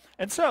that.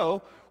 And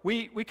so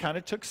we kind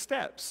of took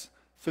steps,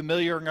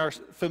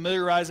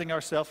 familiarizing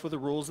ourselves with the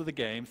rules of the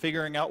game,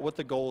 figuring out what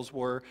the goals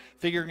were,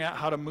 figuring out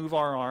how to move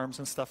our arms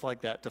and stuff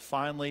like that, to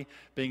finally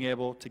being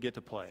able to get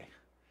to play.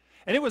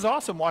 And it was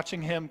awesome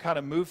watching him kind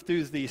of move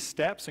through these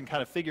steps and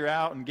kind of figure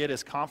out and get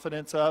his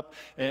confidence up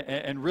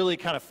and really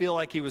kind of feel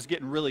like he was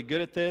getting really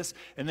good at this.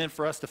 And then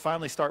for us to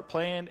finally start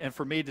playing and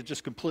for me to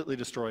just completely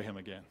destroy him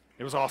again.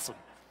 It was awesome.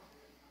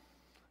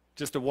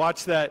 Just to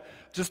watch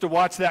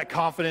that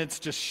confidence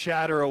just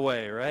shatter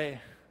away, right?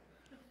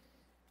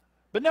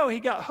 But no, he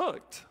got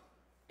hooked.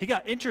 He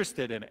got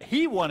interested in it.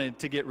 He wanted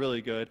to get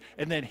really good,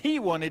 and then he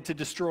wanted to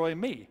destroy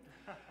me.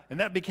 And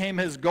that became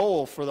his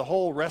goal for the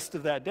whole rest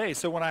of that day.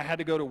 So when I had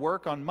to go to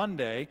work on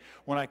Monday,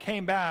 when I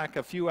came back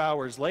a few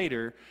hours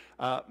later,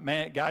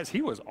 man, guys,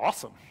 he was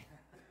awesome.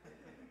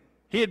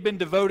 He had been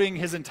devoting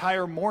his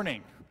entire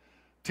morning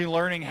to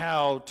learning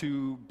how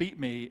to beat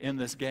me in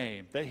this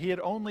game that he had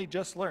only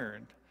just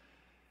learned.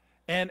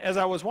 And as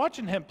I was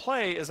watching him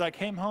play, as I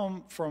came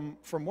home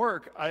from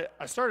work,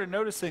 I started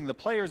noticing the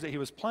players that he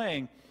was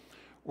playing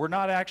were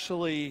not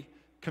actually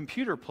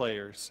computer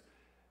players.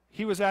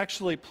 He was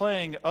actually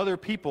playing other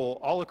people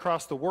all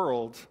across the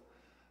world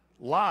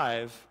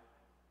live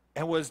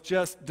and was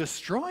just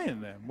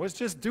destroying them, was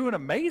just doing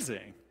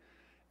amazing.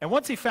 And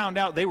once he found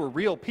out they were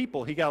real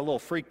people, he got a little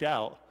freaked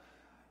out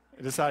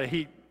and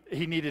decided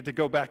he needed to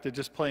go back to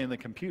just playing the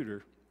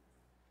computer.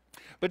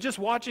 But just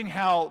watching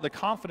how the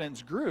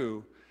confidence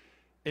grew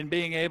in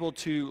being able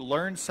to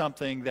learn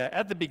something that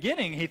at the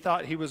beginning he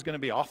thought he was going to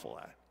be awful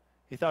at.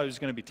 He thought he was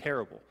going to be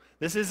terrible.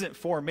 This isn't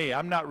for me.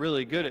 I'm not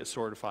really good at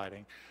sword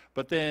fighting.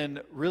 But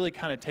then really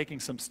kind of taking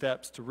some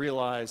steps to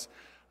realize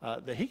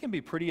that he can be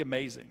pretty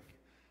amazing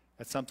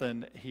at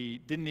something he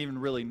didn't even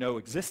really know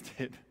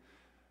existed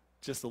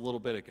just a little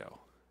bit ago.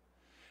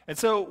 And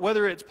so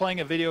whether it's playing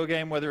a video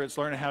game, whether it's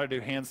learning how to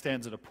do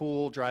handstands in a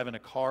pool, driving a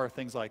car,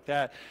 things like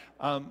that,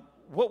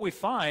 what we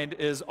find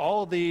is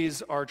all of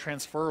these are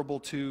transferable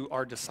to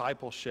our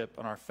discipleship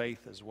and our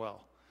faith as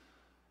well.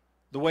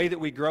 The way that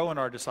we grow in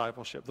our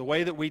discipleship, the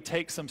way that we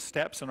take some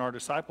steps in our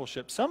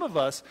discipleship. Some of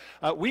us,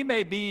 we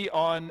may be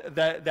on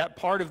that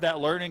part of that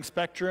learning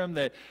spectrum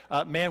that,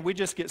 man, we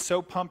just get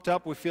so pumped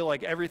up, we feel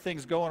like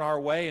everything's going our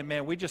way, and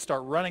man, we just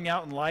start running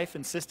out in life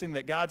insisting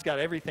that God's got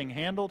everything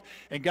handled.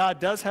 And God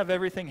does have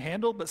everything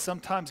handled, but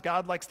sometimes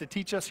God likes to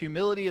teach us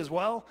humility as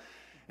well.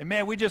 And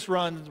man, we just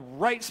run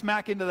right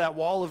smack into that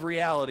wall of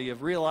reality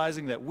of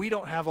realizing that we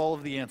don't have all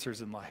of the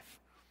answers in life.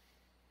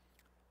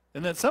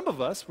 And then some of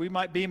us, we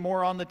might be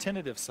more on the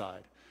tentative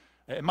side.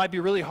 It might be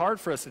really hard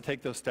for us to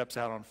take those steps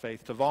out on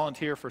faith, to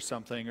volunteer for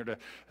something, or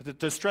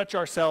to stretch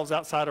ourselves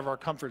outside of our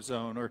comfort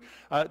zone, or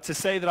to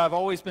say that I've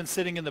always been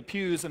sitting in the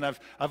pews and I've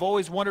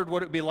always wondered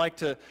what it would be like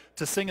to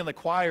sing in the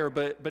choir,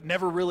 but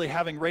never really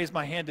having raised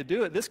my hand to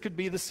do it. This could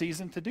be the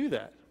season to do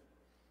that.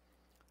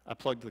 I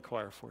plugged the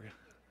choir for you.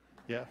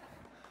 Yeah.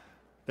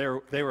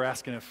 They were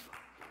asking if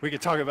we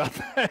could talk about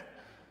that.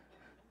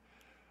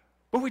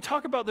 But we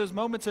talk about those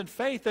moments in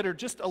faith that are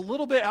just a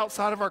little bit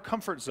outside of our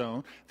comfort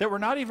zone, that we're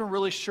not even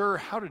really sure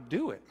how to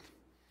do it.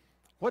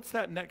 What's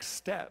that next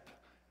step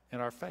in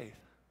our faith?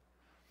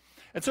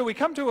 And so we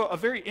come to a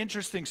very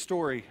interesting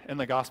story in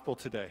the gospel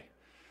today.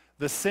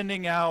 The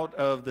sending out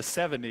of the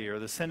 70 or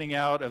the sending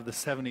out of the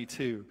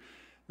 72.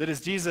 That as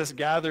Jesus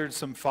gathered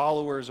some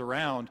followers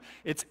around,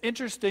 it's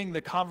interesting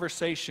the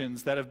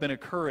conversations that have been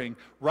occurring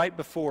right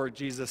before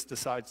Jesus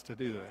decides to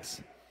do this.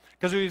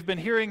 Because we've been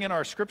hearing in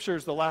our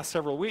scriptures the last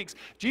several weeks,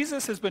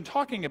 Jesus has been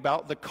talking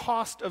about the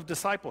cost of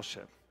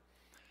discipleship.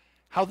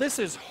 How this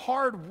is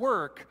hard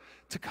work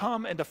to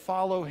come and to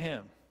follow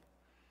him.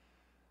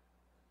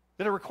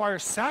 That it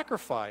requires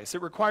sacrifice.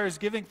 It requires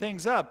giving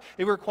things up.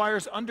 It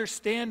requires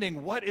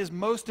understanding what is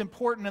most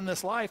important in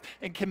this life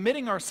and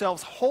committing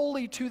ourselves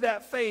wholly to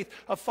that faith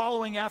of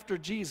following after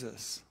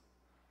Jesus.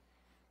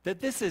 That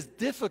this is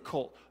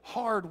difficult,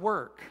 hard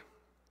work.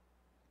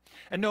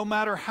 And no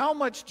matter how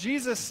much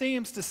Jesus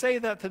seems to say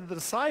that to the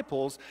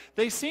disciples,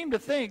 they seem to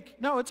think,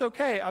 no, it's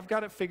okay, I've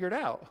got it figured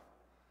out.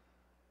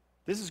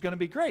 This is going to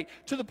be great.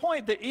 To the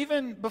point that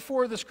even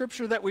before the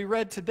scripture that we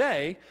read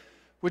today,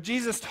 with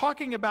Jesus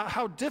talking about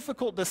how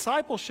difficult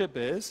discipleship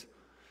is,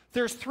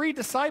 there's 3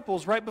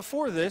 disciples right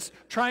before this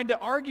trying to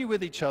argue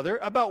with each other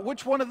about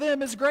which one of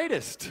them is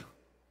greatest.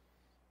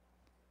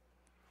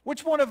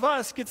 Which one of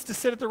us gets to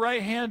sit at the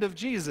right hand of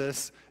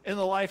Jesus in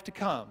the life to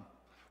come?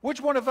 Which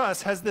one of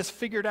us has this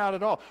figured out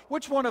at all?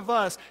 Which one of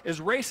us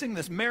is racing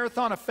this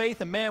marathon of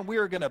faith and, man, we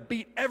are going to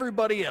beat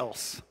everybody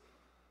else?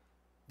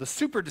 The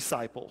super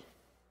disciple.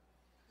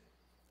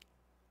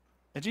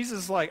 And Jesus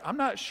is like, I'm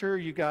not sure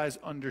you guys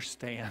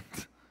understand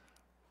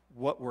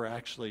what we're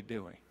actually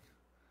doing.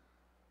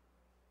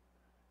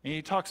 And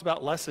he talks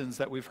about lessons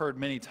that we've heard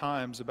many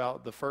times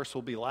about the first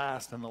will be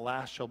last and the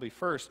last shall be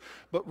first.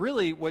 But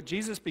really what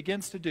Jesus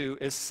begins to do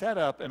is set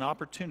up an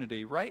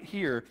opportunity right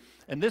here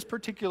in this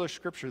particular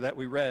scripture that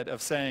we read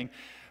of saying,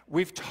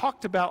 we've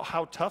talked about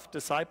how tough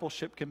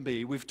discipleship can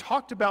be. We've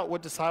talked about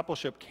what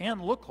discipleship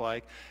can look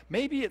like.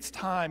 Maybe it's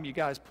time you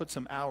guys put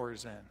some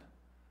hours in.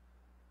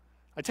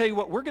 I tell you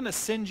what, we're going to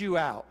send you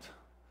out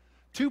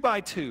 2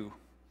 by 2.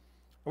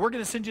 We're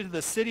going to send you to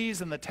the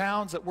cities and the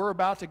towns that we're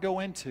about to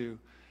go into.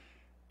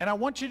 And I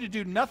want you to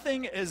do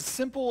nothing as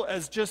simple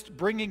as just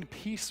bringing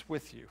peace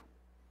with you.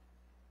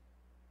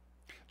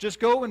 Just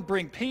go and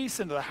bring peace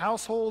into the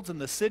households and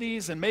the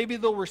cities, and maybe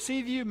they'll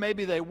receive you,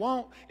 maybe they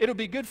won't. It'll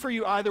be good for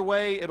you either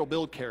way. It'll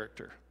build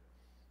character.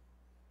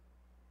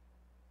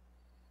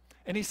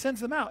 And he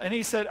sends them out. And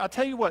he said, I'll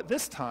tell you what,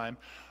 this time,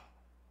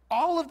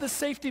 all of the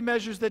safety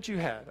measures that you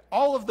had,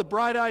 all of the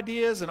bright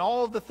ideas and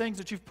all of the things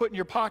that you've put in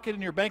your pocket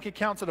and your bank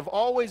accounts that have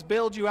always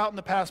bailed you out in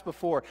the past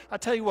before, I'll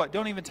tell you what,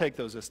 don't even take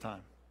those this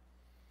time.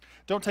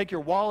 Don't take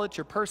your wallet,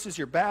 your purses,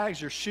 your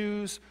bags, your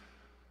shoes.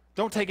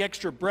 Don't take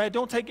extra bread.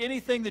 Don't take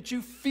anything that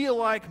you feel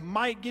like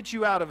might get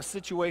you out of a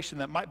situation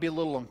that might be a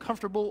little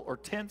uncomfortable or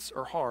tense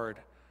or hard.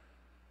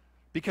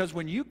 Because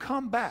when you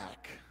come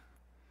back,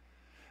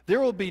 there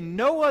will be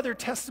no other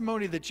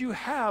testimony that you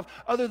have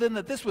other than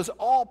that this was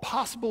all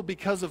possible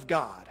because of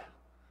God.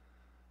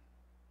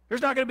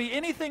 There's not going to be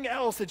anything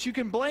else that you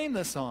can blame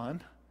this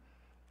on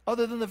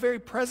other than the very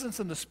presence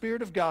and the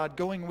Spirit of God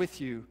going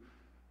with you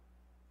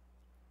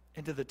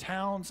into the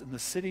towns and the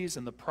cities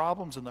and the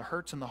problems and the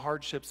hurts and the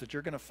hardships that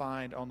you're going to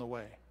find on the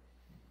way.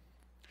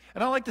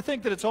 And I like to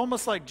think that it's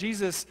almost like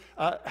Jesus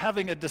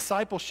having a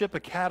discipleship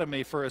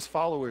academy for his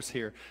followers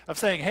here, of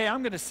saying, hey,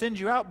 I'm going to send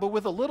you out, but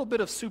with a little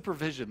bit of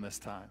supervision this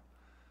time.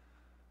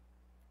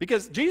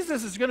 Because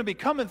Jesus is going to be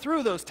coming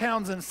through those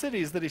towns and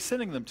cities that he's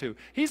sending them to.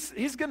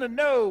 He's going to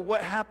know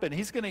what happened.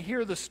 He's going to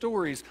hear the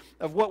stories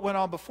of what went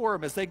on before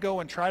him as they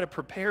go and try to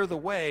prepare the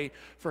way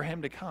for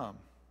him to come.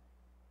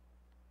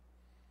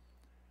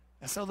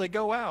 And so they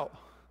go out,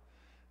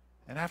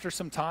 and after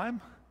some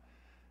time,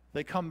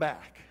 they come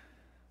back.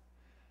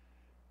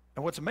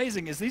 And what's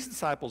amazing is these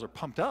disciples are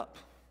pumped up.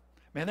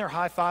 Man, they're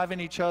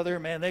high-fiving each other.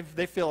 Man,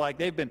 they feel like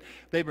they've been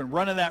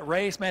running that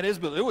race. Man,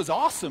 it was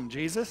awesome,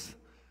 Jesus.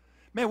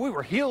 Man, we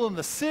were healing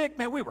the sick.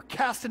 Man, we were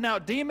casting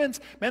out demons.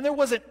 Man, there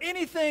wasn't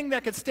anything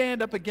that could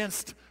stand up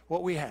against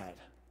what we had.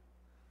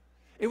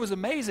 It was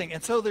amazing.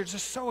 And so they're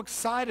just so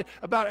excited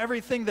about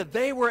everything that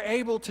they were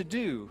able to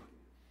do.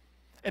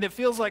 And it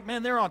feels like,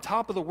 man, they're on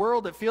top of the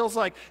world. It feels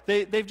like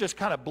they've just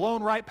kind of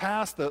blown right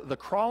past the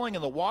crawling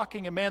and the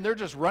walking. And, man, they're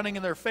just running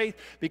in their faith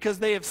because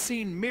they have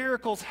seen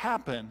miracles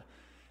happen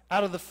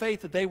out of the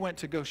faith that they went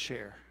to go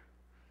share.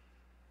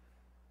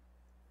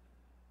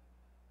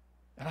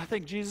 And I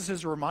think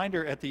Jesus'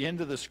 reminder at the end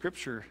of the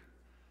scripture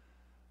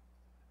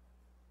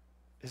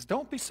is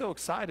don't be so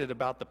excited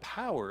about the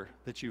power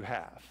that you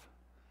have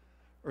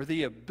or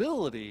the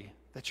ability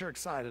that you're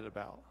excited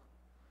about,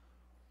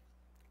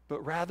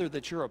 but rather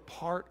that you're a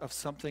part of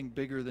something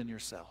bigger than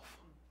yourself.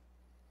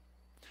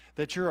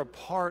 That you're a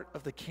part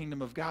of the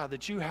kingdom of God,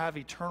 that you have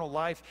eternal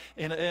life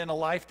in a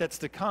life that's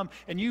to come,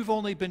 and you've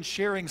only been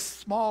sharing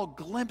small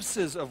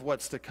glimpses of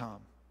what's to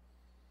come.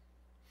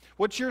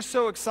 What you're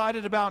so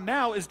excited about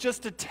now is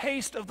just a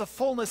taste of the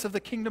fullness of the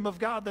kingdom of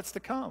God that's to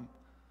come.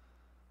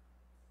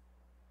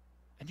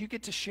 And you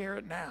get to share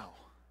it now,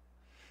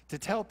 to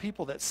tell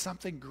people that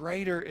something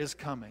greater is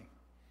coming.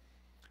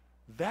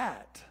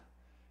 That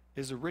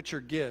is a richer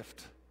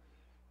gift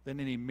than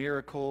any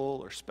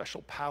miracle or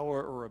special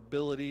power or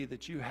ability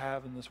that you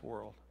have in this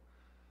world,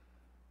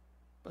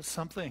 but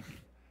something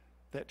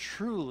that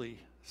truly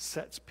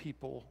sets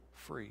people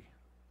free.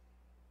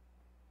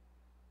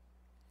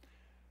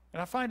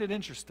 And I find it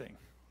interesting,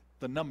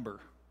 the number,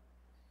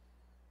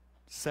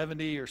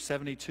 70 or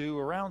 72,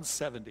 around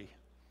 70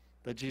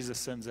 that Jesus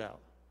sends out.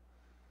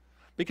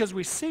 Because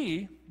we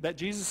see that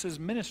Jesus'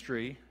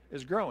 ministry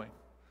is growing.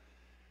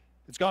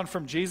 It's gone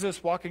from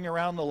Jesus walking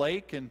around the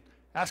lake and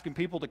asking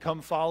people to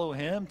come follow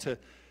him to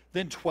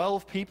then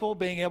 12 people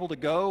being able to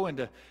go and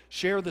to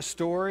share the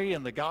story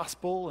and the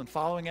gospel and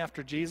following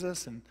after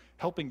Jesus and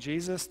helping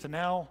Jesus to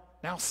now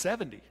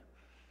 70.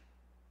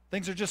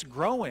 Things are just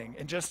growing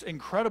in just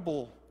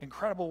incredible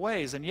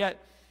ways. And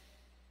yet,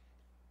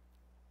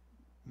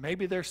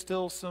 maybe there's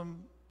still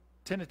some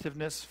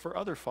tentativeness for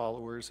other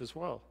followers as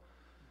well.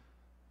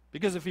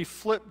 Because if you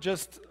flip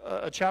just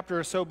a chapter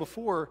or so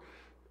before,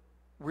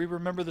 we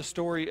remember the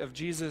story of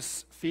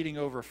Jesus feeding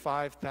over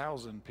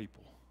 5,000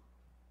 people.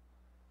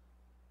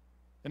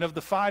 And of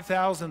the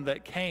 5,000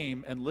 that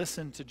came and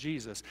listened to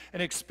Jesus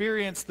and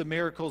experienced the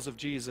miracles of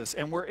Jesus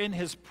and were in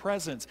his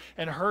presence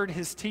and heard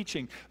his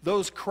teaching,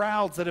 those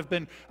crowds that have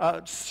been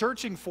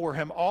searching for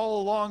him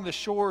all along the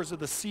shores of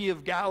the Sea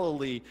of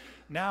Galilee,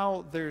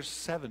 now there's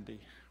 70.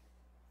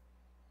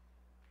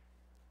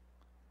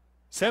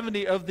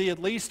 70 of the at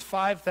least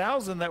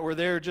 5,000 that were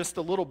there just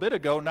a little bit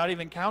ago, not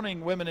even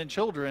counting women and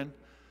children,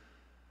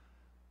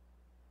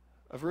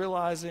 of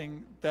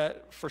realizing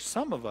that for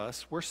some of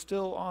us, we're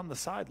still on the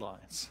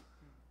sidelines.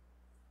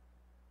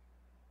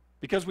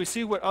 Because we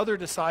see what other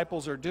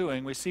disciples are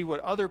doing, we see what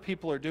other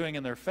people are doing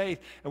in their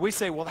faith, and we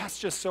say, well, that's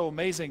just so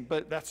amazing,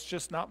 but that's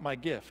just not my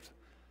gift.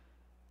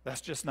 That's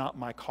just not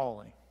my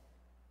calling.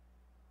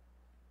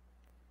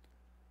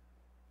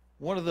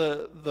 One of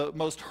the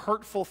most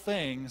hurtful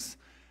things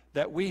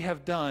that we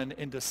have done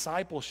in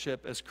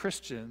discipleship as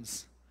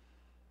Christians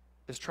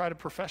is try to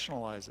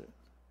professionalize it.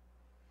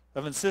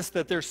 Of insist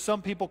that there's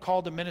some people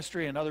called to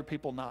ministry and other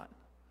people not.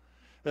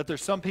 That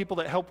there's some people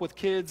that help with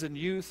kids and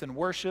youth and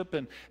worship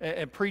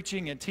and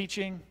preaching and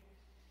teaching,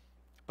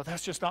 but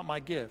that's just not my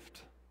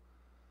gift.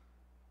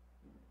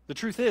 The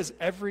truth is,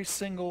 every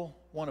single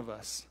one of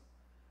us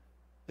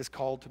is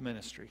called to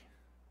ministry.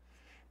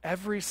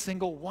 Every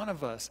single one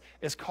of us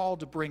is called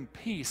to bring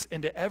peace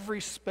into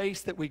every space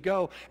that we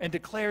go and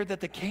declare that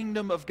the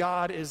kingdom of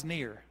God is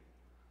near.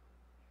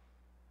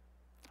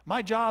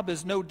 My job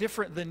is no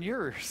different than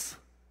yours.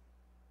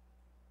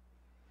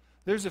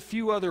 There's a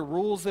few other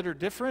rules that are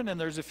different,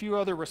 and there's a few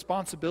other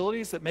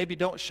responsibilities that maybe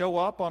don't show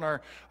up on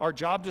our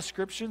job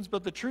descriptions,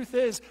 but the truth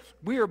is,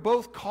 we are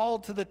both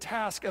called to the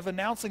task of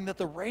announcing that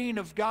the reign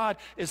of God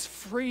is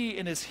free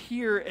and is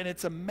here, and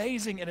it's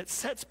amazing, and it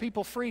sets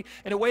people free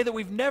in a way that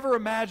we've never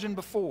imagined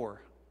before.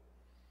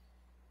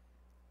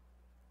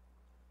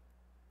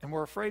 And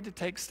we're afraid to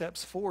take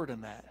steps forward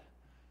in that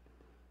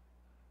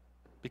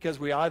because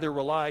we either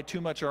rely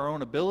too much on our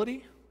own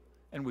ability,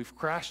 and we've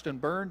crashed and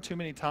burned too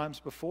many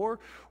times before,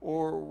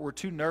 or we're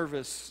too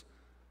nervous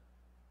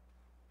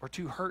or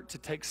too hurt to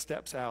take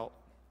steps out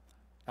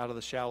of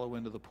the shallow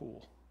end of the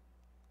pool.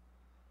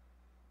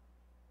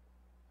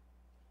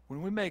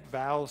 When we make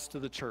vows to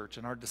the church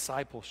and our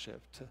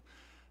discipleship,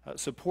 to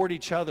support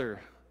each other,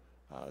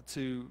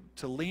 to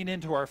lean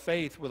into our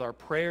faith with our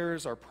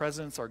prayers, our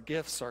presence, our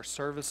gifts, our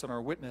service, and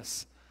our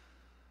witness,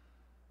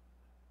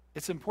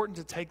 it's important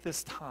to take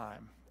this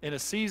time in a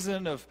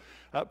season of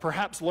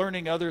perhaps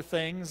learning other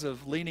things,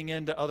 of leaning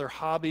into other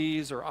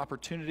hobbies or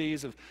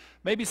opportunities, of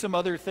maybe some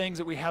other things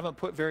that we haven't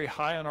put very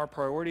high on our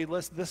priority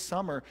list this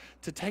summer,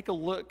 to take a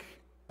look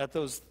at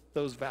those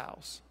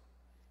vows,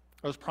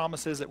 those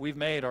promises that we've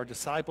made, our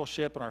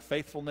discipleship and our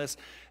faithfulness,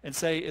 and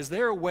say, is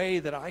there a way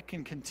that I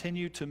can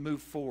continue to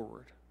move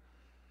forward?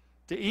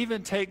 To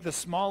even take the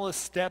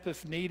smallest step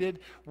if needed?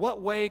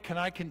 What way can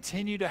I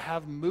continue to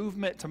have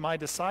movement to my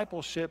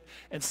discipleship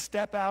and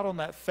step out on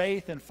that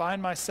faith and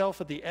find myself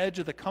at the edge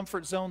of the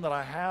comfort zone that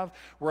I have,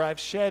 where I've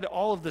shed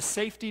all of the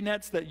safety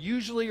nets that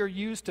usually are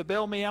used to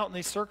bail me out in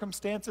these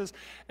circumstances,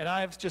 and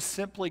I've just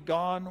simply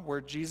gone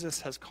where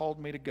Jesus has called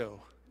me to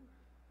go?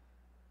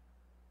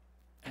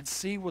 And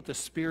see what the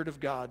Spirit of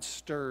God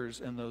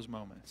stirs in those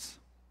moments.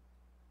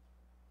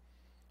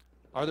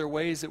 Are there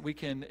ways that we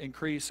can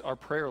increase our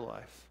prayer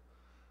life?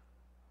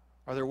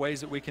 Are there ways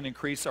that we can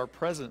increase our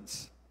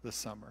presence this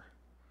summer?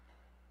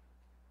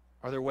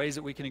 Are there ways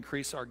that we can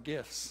increase our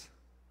gifts?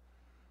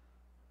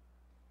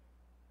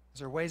 Is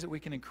there ways that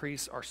we can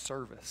increase our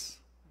service?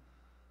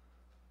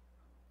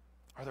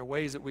 Are there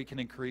ways that we can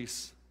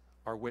increase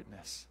our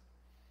witness?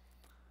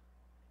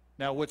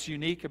 Now, what's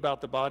unique about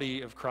the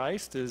body of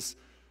Christ is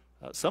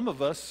some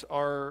of us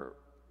are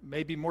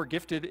maybe more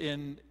gifted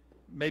in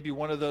maybe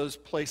one of those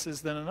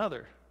places than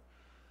another.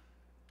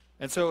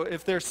 And so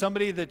if there's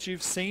somebody that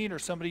you've seen or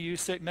somebody you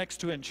sit next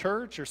to in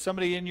church or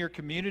somebody in your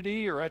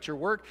community or at your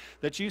work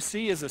that you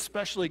see is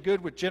especially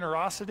good with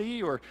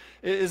generosity or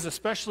is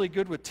especially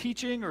good with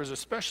teaching or is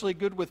especially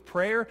good with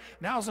prayer,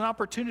 now's an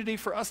opportunity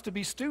for us to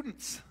be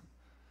students,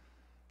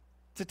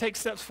 to take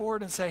steps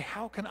forward and say,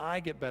 how can I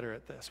get better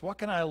at this? What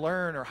can I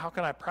learn, or how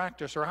can I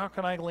practice, or how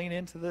can I lean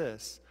into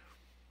this?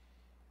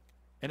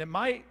 And it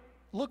might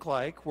look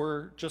like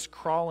we're just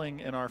crawling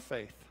in our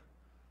faith.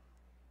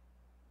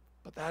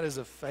 But that is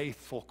a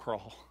faithful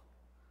crawl.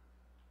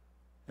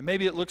 And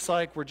maybe it looks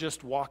like we're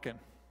just walking.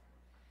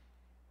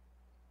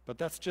 But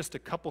that's just a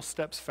couple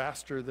steps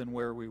faster than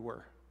where we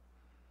were.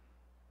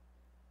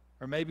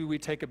 Or maybe we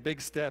take a big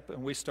step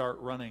and we start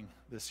running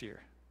this year.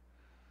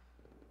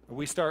 Or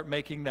we start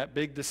making that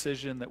big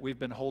decision that we've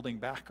been holding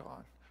back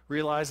on,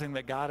 realizing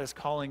that God is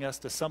calling us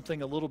to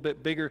something a little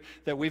bit bigger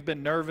that we've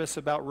been nervous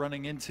about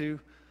running into,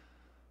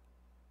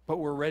 but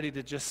we're ready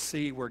to just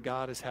see where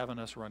God is having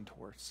us run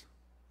towards.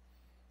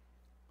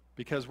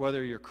 Because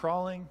whether you're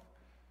crawling,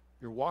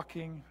 you're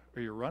walking,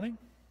 or you're running,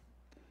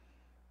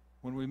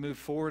 when we move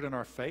forward in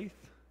our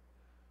faith,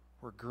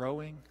 we're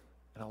growing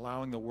and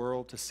allowing the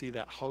world to see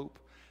that hope,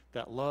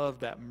 that love,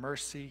 that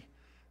mercy,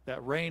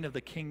 that reign of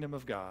the kingdom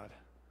of God,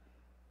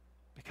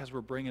 because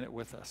we're bringing it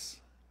with us,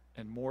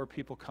 and more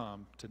people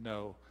come to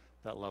know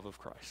that love of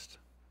Christ.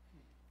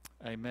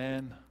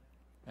 Amen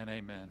and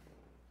amen.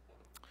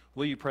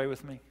 Will you pray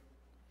with me?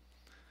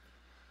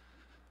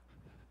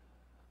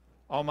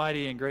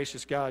 Almighty and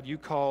gracious God, you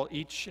call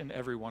each and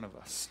every one of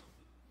us.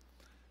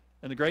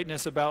 And the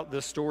greatness about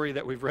this story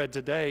that we've read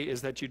today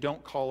is that you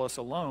don't call us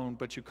alone,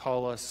 but you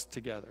call us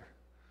together.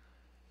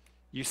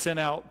 You sent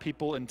out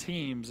people in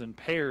teams and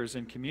pairs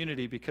in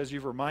community because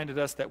you've reminded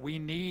us that we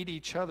need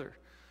each other,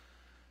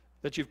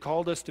 that you've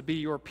called us to be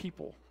your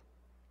people,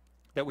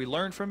 that we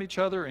learn from each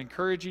other,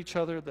 encourage each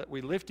other, that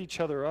we lift each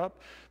other up,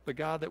 but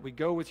God, that we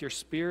go with your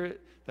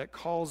Spirit that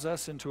calls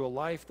us into a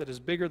life that is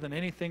bigger than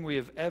anything we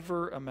have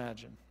ever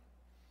imagined.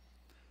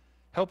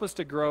 Help us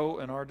to grow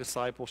in our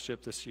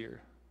discipleship this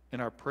year, in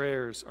our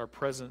prayers, our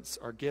presence,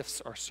 our gifts,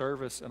 our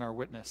service, and our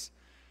witness,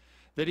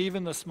 that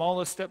even the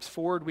smallest steps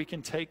forward we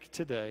can take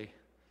today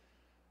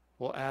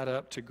will add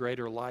up to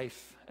greater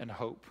life and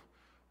hope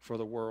for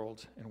the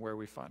world and where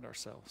we find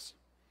ourselves.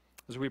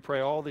 As we pray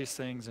all these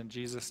things in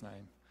Jesus'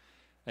 name,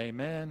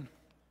 amen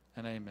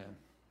and amen.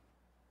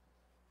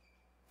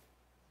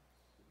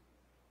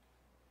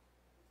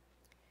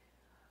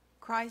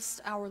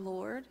 Christ our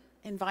Lord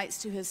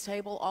invites to his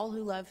table all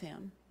who love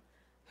him,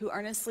 who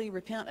earnestly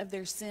repent of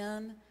their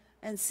sin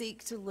and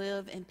seek to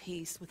live in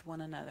peace with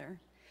one another.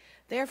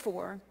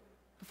 Therefore,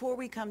 before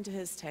we come to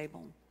his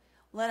table,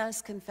 let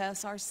us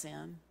confess our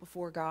sin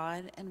before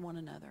God and one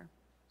another.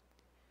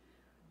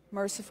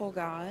 Merciful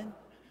God,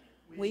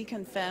 we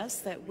confess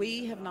that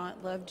we have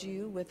not loved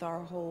you with our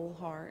whole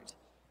heart.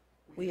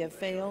 We have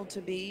failed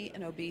to be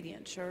an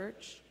obedient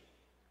church.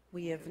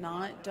 We have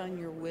not done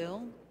your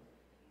will.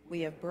 We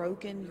have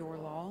broken your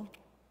law.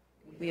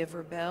 We have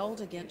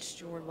rebelled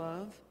against your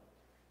love.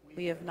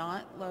 We have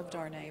not loved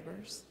our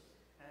neighbors,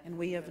 and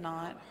we have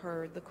not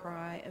heard the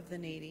cry of the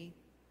needy.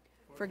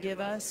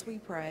 Forgive us, we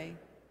pray.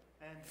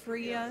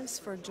 Free us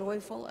for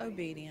joyful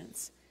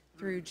obedience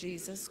through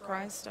Jesus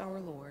Christ our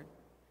Lord.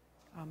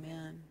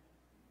 Amen.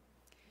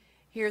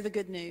 Hear the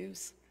good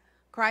news.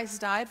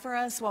 Christ died for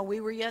us while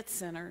we were yet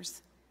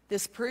sinners.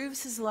 This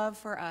proves his love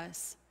for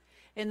us.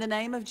 In the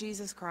name of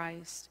Jesus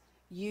Christ,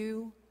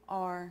 you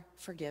are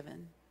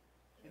forgiven.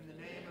 In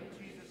the name of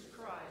Jesus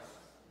Christ,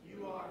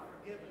 you are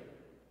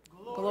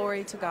forgiven.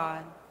 Glory to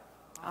God.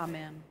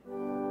 Amen.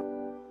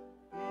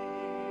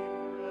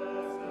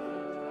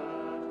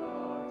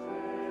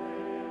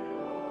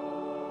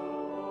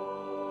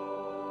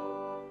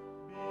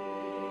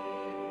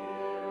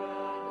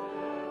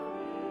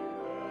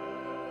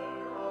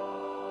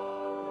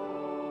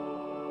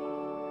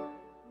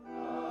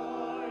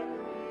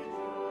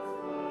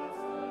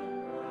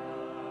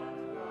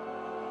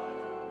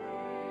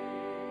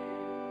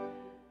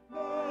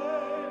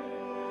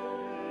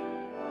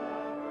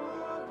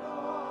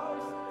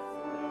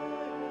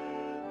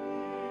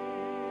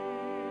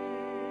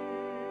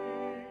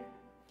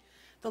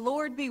 The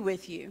Lord be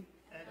with you.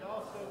 And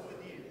also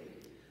with you.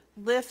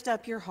 Lift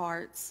up your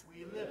hearts.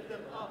 We lift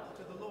them up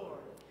to the Lord.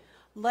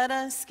 Let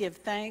us give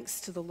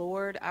thanks to the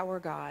Lord our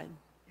God.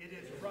 It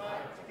is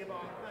right to give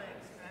our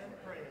thanks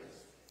and praise.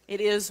 It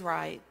is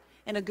right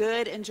and a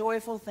good and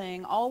joyful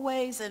thing,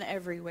 always and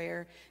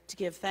everywhere, to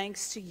give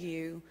thanks to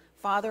you,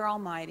 Father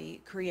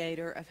Almighty,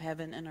 creator of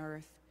heaven and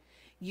earth.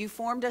 You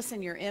formed us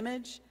in your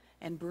image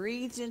and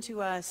breathed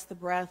into us the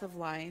breath of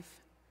life.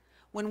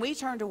 When we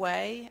turned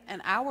away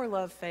and our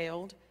love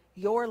failed,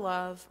 your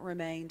love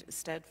remained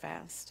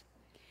steadfast.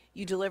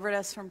 You delivered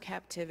us from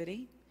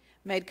captivity,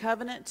 made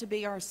covenant to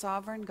be our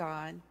sovereign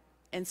God,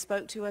 and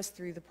spoke to us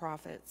through the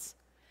prophets.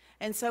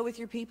 And so with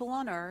your people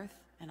on earth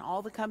and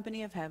all the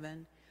company of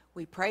heaven,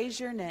 we praise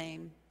your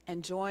name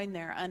and join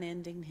their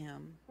unending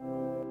hymn.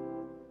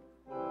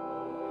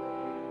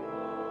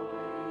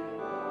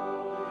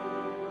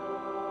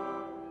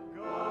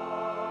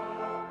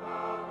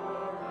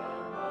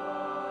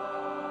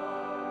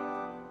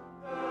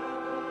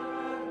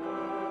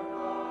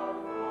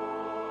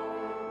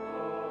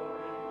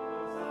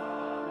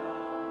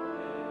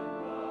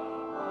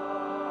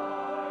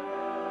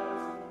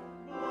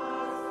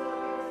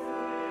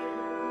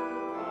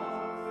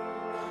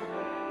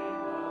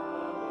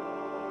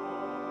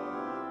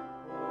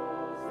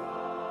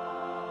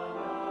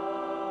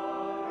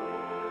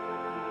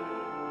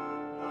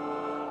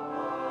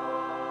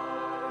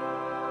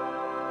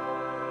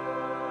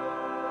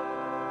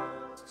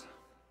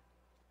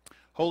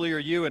 Holy are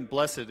you and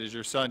blessed is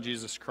your Son,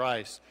 Jesus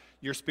Christ.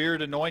 Your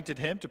Spirit anointed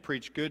him to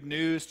preach good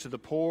news to the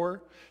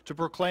poor, to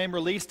proclaim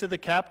release to the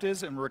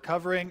captives and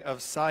recovering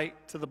of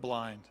sight to the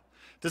blind,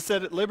 to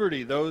set at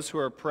liberty those who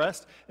are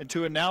oppressed, and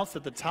to announce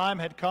that the time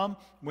had come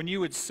when you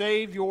would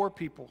save your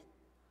people.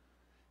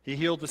 He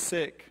healed the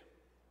sick,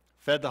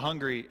 fed the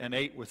hungry, and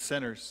ate with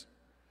sinners.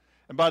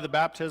 And by the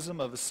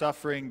baptism of his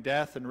suffering,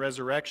 death, and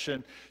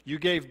resurrection, you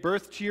gave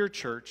birth to your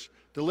church,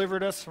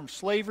 delivered us from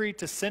slavery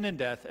to sin and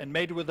death, and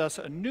made with us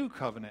a new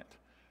covenant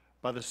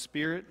by the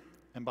Spirit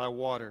and by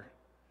water.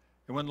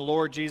 And when the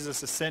Lord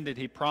Jesus ascended,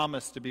 he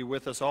promised to be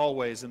with us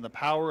always in the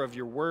power of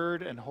your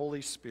word and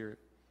Holy Spirit.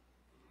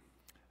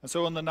 And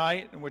so on the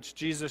night in which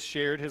Jesus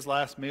shared his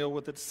last meal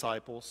with the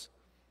disciples,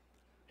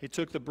 he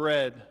took the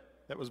bread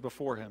that was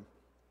before him.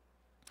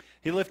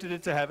 He lifted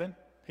it to heaven,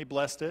 he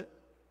blessed it,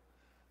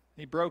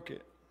 he broke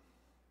it.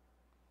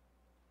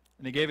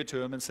 And he gave it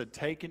to him and said,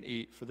 "Take and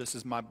eat, for this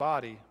is my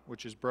body,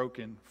 which is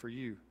broken for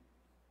you."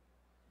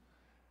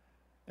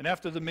 And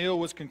after the meal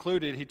was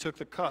concluded, he took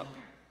the cup.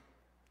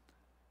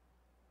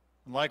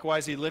 And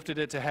likewise, he lifted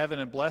it to heaven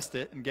and blessed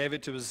it and gave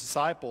it to his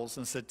disciples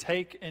and said,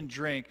 "Take and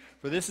drink,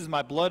 for this is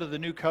my blood of the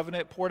new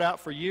covenant poured out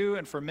for you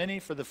and for many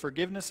for the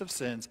forgiveness of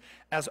sins.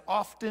 As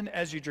often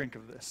as you drink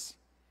of this,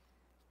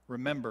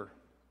 remember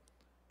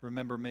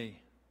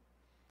me."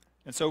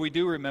 And so we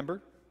do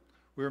remember.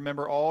 We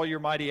remember all your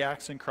mighty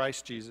acts in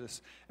Christ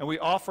Jesus, and we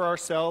offer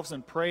ourselves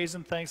in praise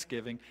and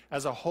thanksgiving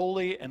as a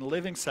holy and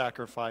living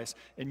sacrifice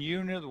in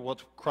union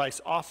with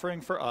Christ's offering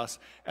for us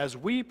as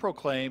we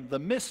proclaim the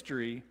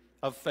mystery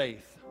of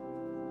faith.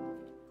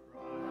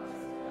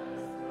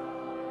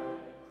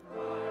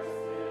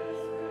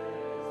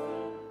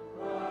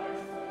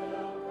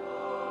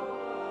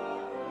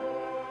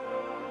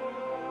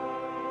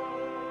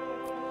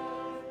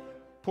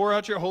 Pour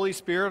out your Holy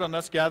Spirit on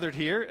us gathered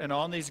here and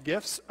on these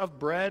gifts of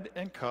bread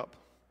and cup.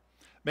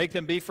 Make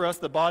them be for us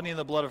the body and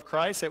the blood of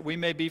Christ, that we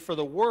may be for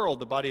the world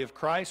the body of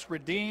Christ,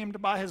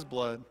 redeemed by his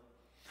blood.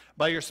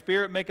 By your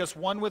Spirit, make us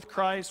one with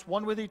Christ,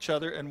 one with each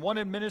other, and one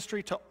in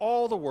ministry to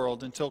all the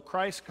world until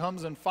Christ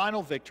comes in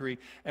final victory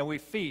and we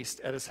feast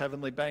at his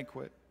heavenly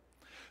banquet.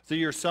 Through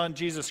your Son,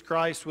 Jesus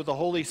Christ, with the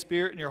Holy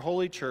Spirit and your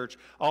holy church,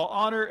 all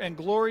honor and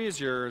glory is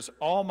yours,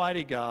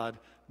 Almighty God,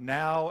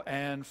 now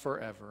and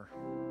forever.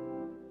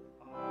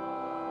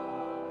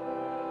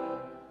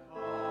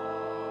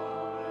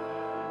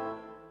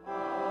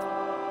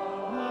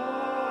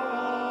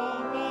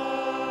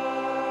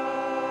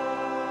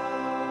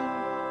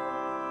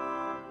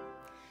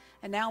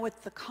 And now,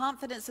 with the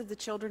confidence of the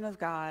children of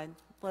God,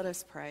 let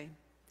us pray.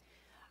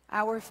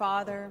 Our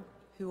Father,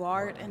 who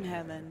art in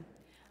heaven,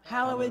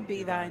 hallowed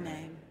be thy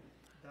name.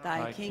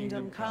 Thy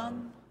kingdom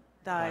come,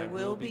 thy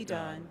will be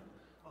done,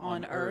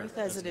 on earth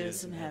as it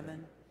is in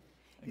heaven.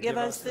 Give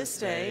us this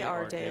day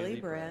our daily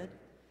bread,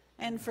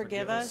 and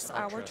forgive us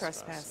our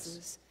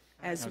trespasses,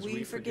 as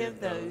we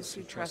forgive those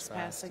who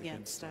trespass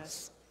against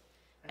us.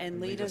 And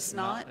lead us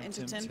not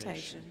into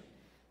temptation,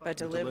 but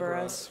deliver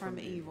us from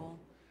evil.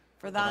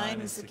 For thine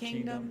is the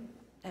kingdom,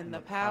 and the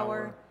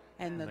power,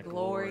 and the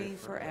glory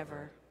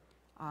forever.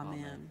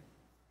 Amen.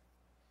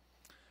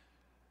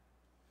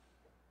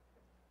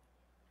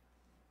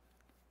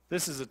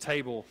 This is a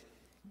table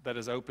that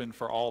is open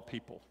for all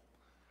people.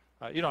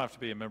 You don't have to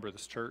be a member of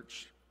this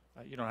church.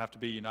 You don't have to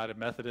be United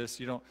Methodist.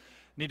 You don't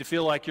need to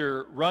feel like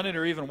you're running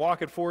or even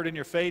walking forward in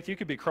your faith. You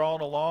could be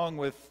crawling along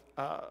with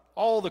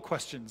all the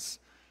questions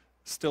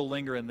still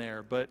lingering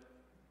there. But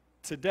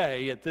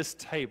today, at this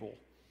table,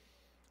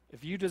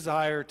 if you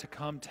desire to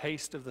come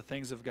taste of the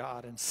things of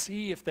God and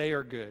see if they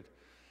are good,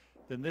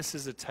 then this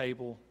is a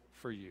table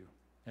for you,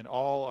 and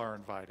all are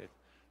invited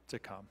to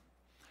come.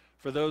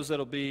 For those that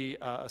will be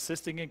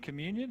assisting in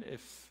communion,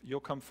 if you'll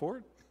come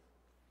forward.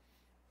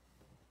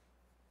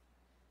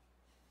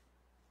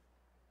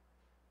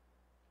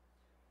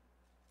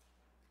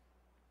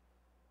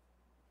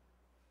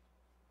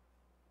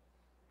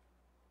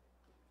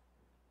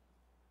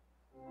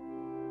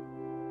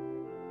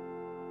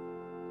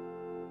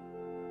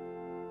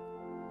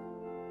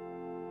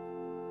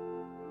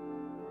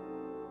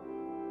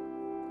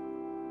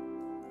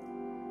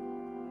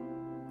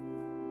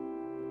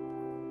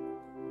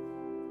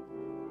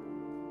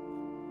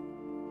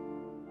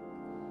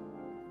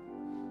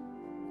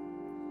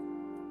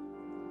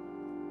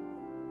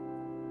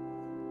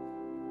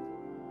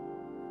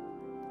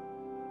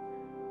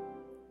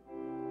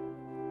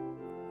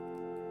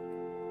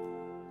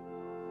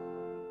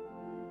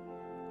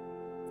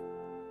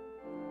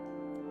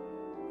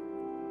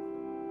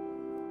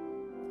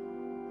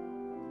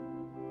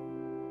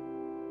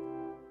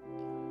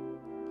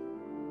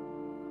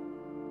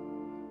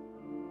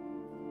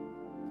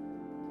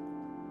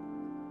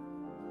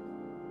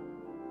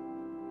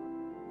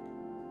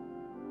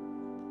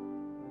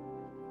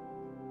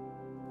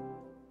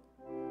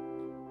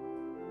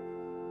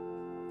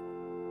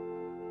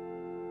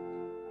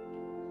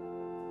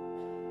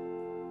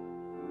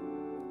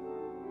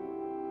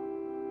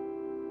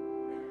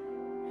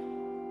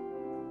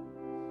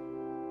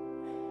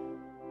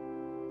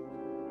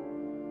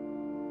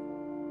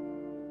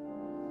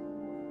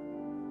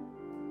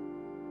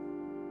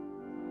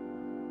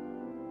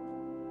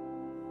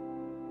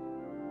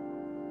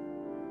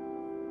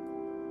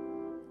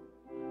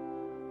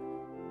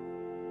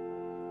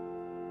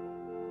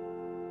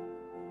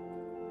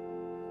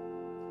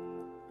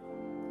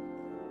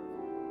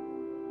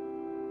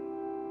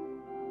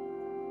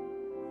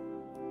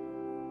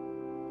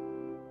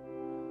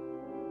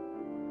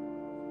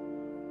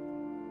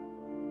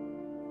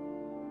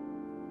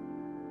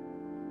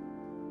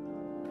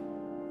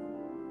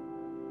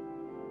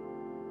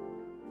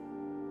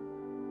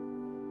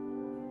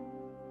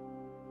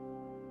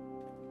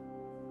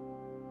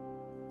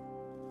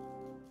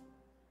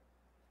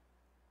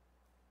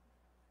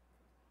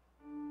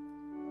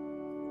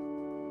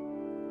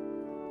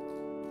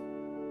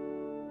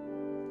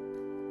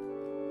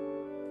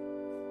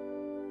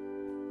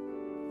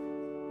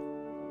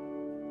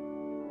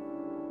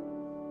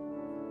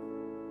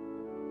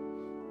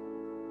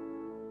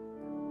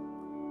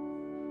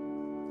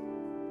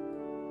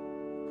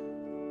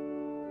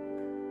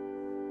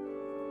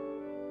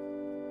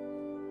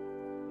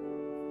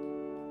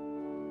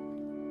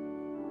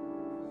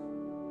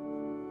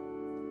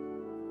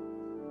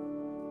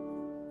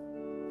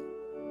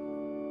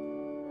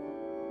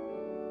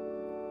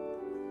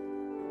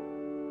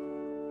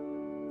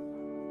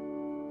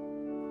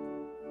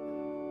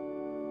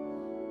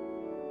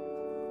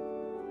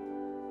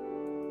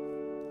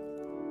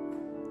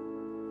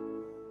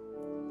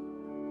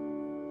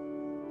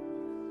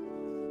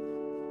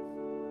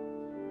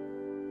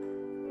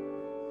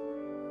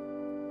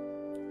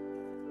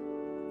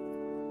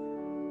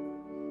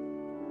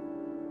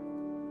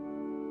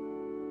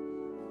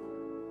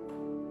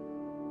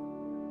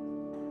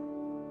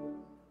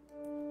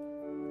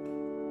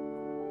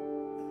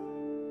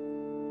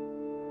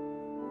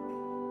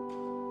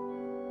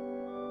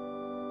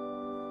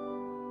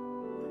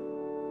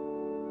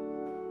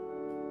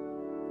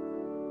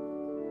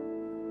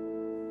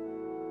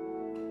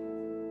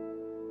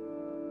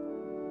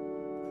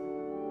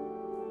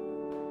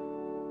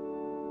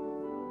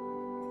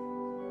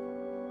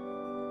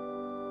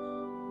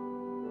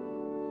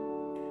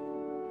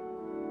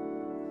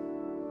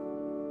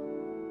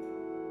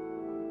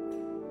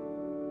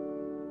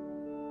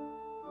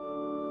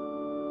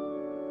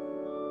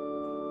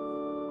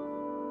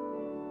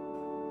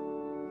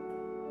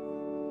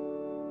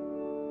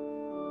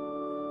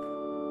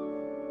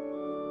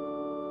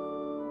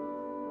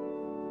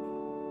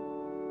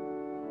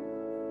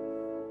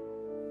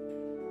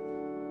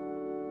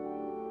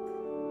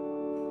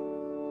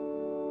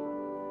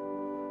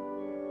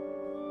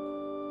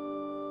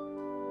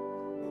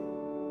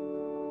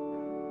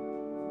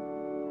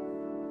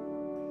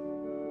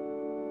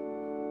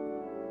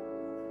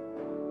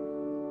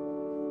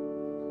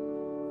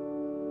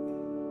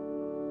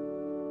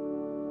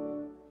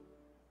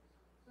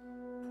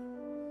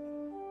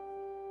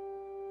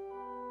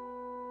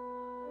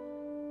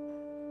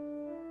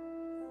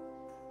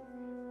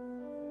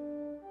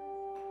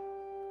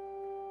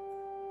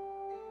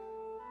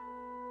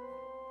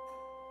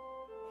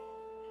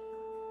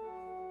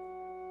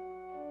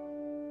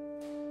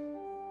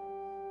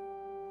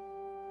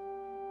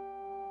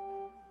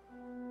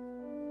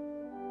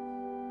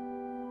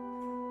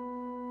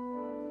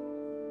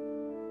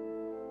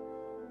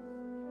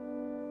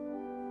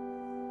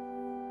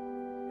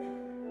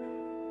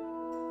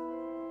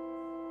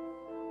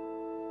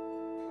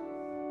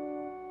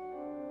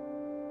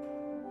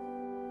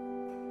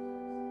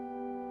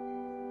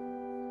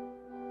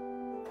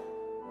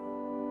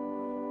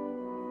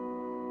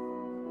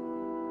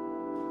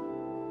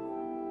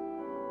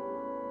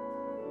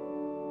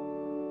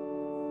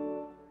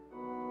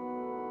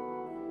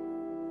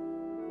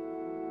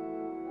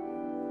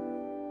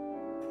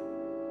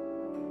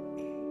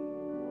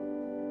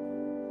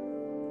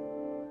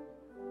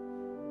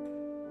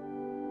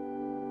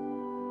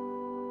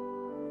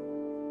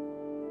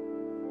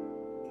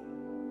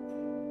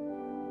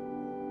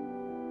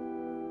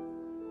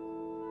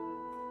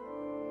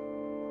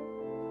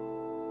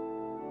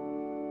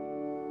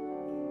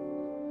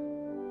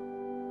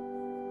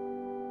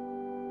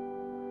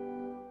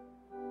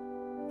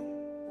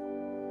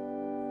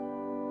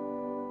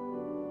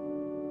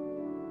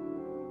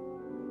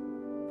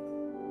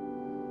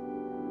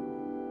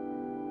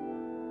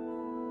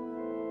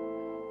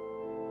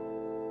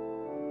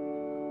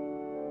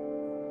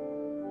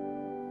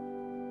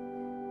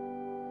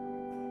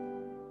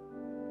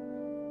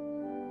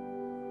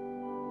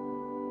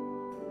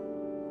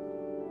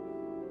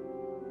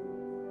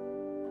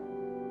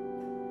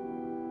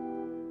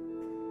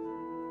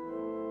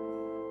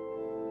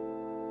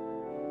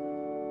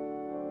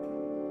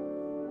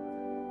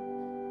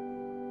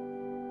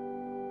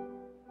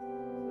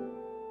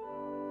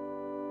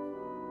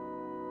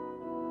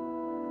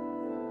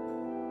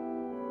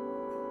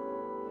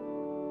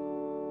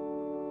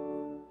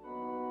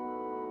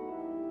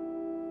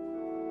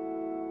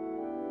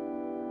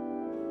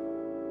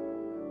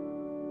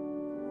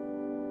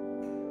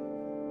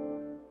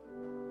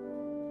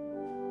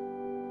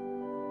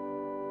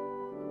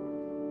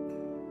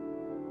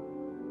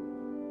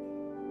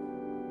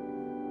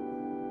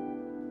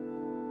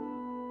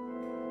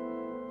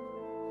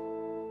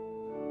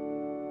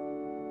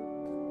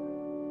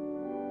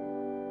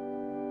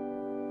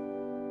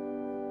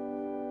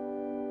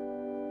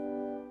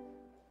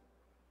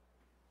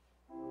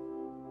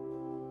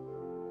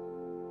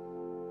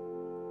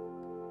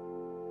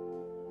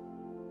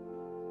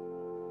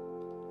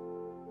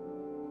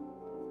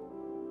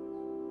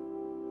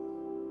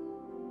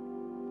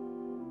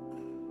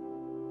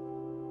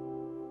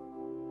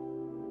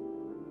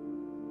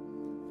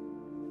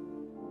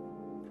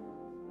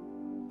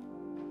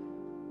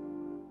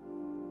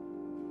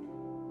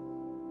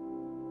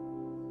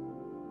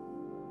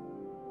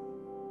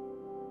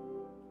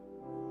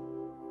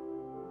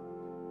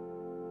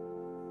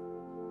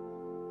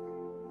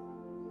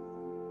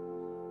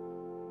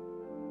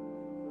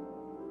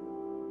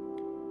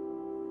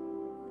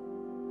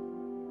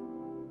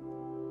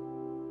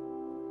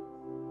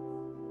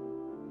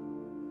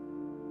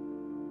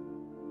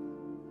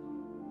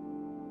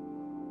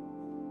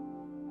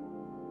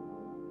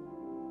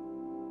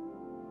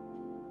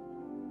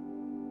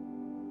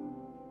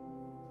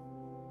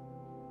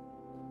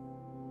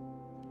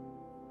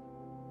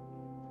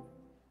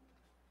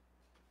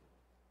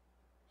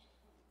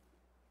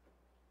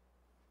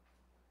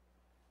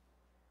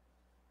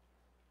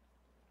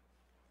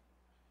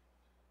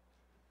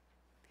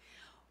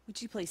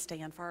 Would you please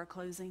stand for our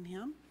closing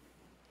hymn?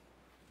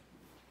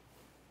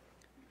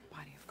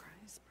 Body of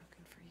Christ,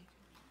 broken for you.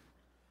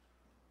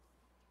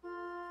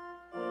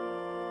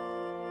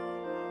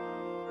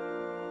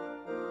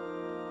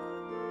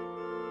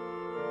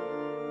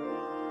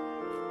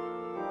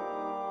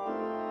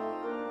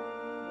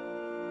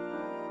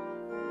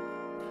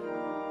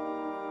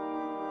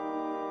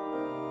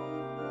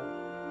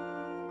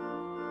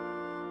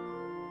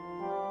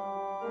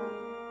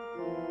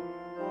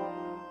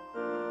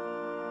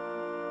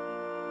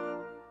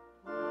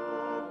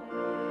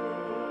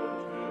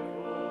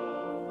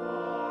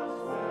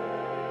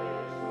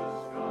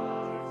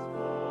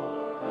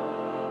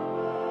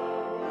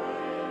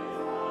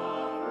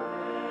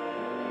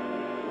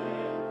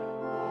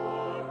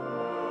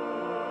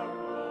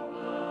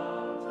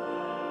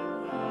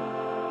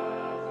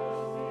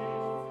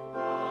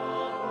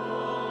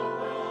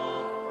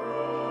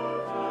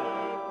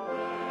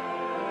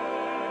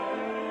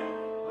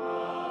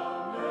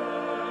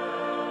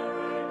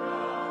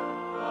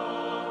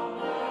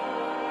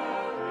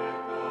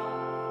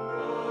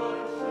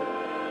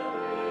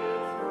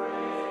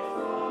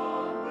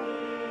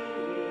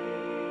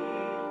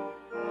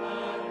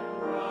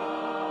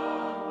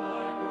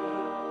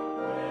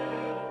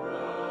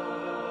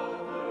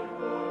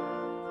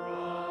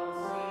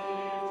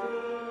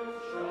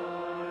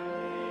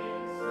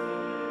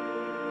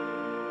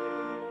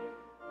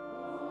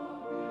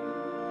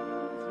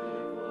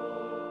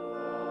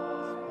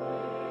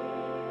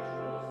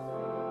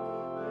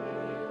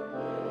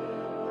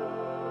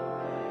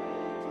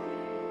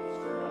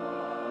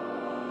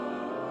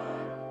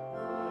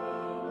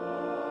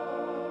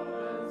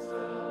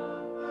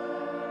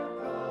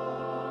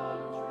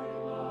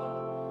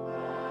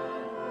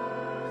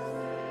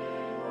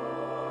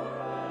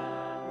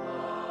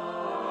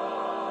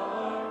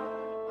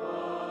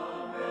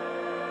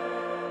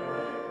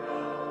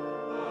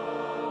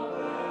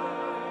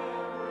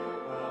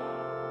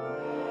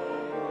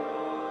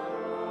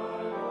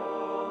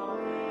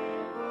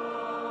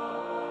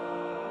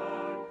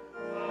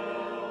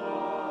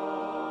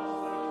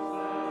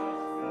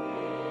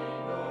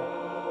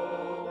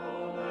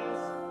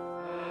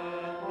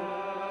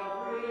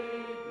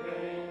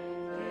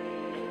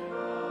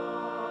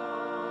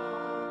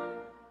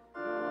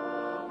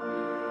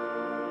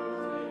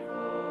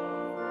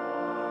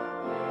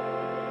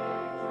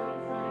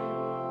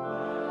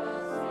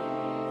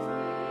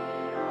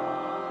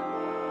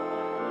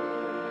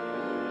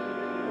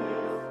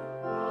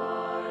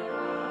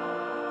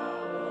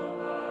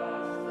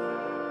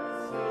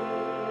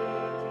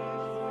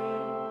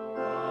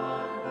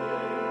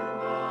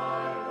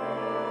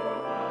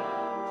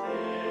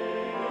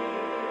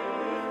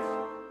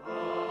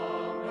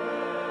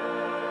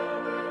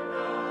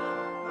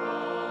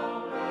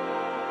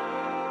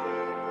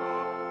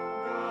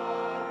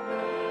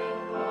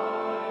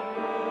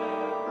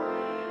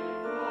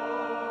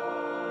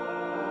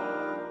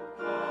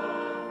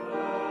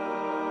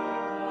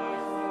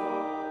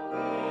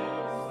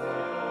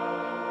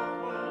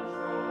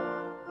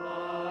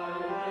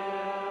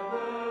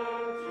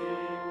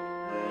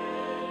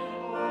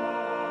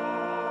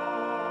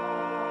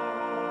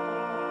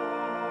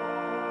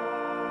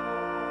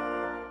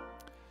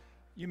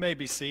 You may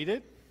be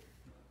seated.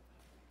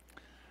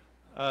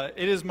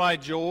 It is my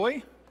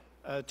joy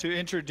to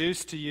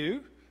introduce to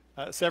you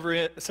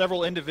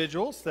several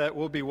individuals that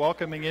we'll be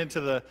welcoming into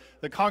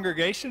the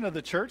congregation of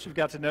the church. We've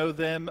got to know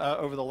them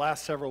over the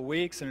last several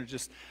weeks and are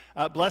just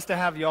blessed to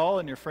have y'all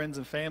and your friends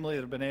and family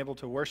that have been able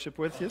to worship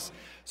with us.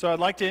 So I'd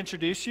like to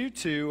introduce you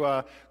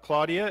to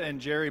Claudia and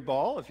Jerry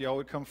Ball, if y'all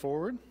would come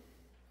forward.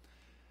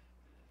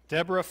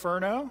 Deborah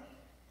Furno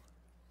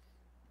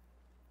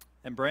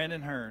and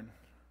Brandon Hearn.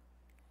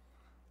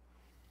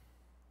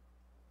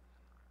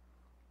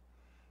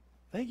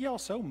 Thank y'all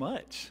so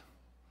much.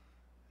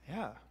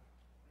 Yeah.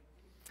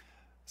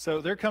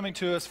 So they're coming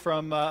to us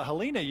from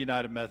Helena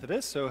United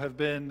Methodist, so have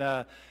been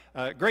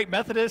great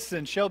Methodists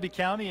in Shelby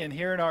County and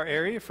here in our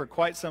area for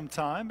quite some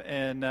time,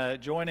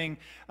 and joining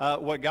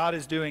what God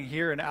is doing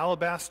here in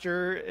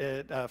Alabaster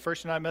at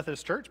First United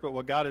Methodist Church, but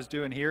what God is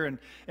doing here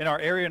in our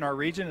area, in our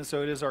region. And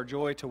so it is our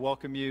joy to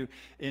welcome you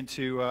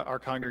into our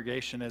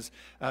congregation. As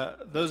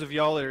those of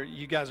y'all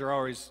you guys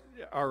are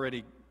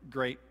already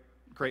great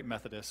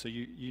Methodists, so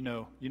you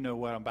know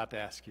what I'm about to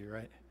ask you,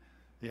 right?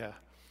 Yeah.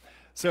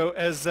 So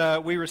as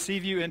we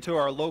receive you into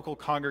our local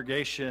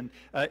congregation,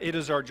 it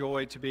is our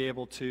joy to be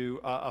able to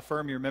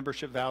affirm your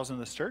membership vows in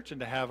this church and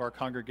to have our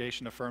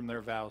congregation affirm their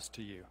vows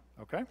to you,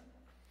 okay?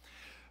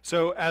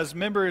 So as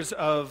members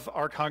of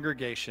our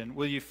congregation,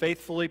 will you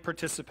faithfully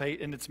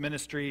participate in its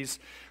ministries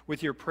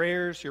with your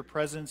prayers, your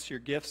presence, your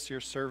gifts, your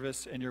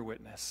service, and your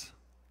witness?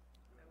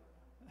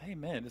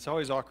 Amen. It's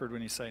always awkward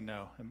when you say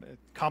no. It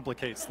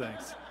complicates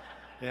things.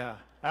 Yeah,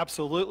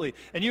 absolutely.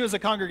 And you as a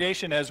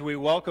congregation, as we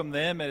welcome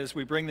them, as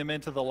we bring them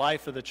into the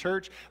life of the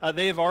church,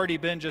 they have already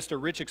been just a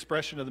rich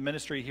expression of the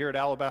ministry here at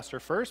Alabaster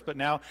First. But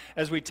now,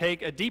 as we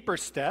take a deeper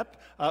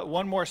step,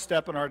 one more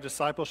step in our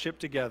discipleship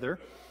together,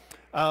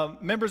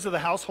 Members of the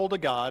household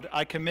of God,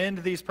 I commend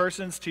these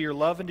persons to your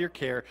love and your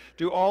care.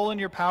 Do all in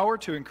your power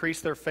to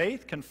increase their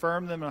faith,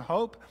 confirm them in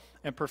hope,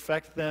 and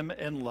perfect them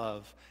in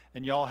love.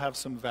 And y'all have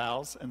some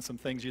vows and some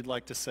things you'd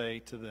like to say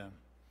to them.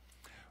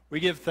 We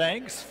give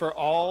thanks for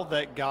all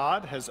that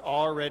God has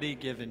already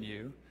given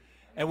you,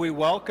 and we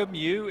welcome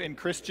you in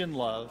Christian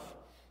love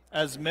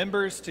as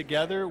members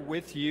together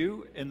with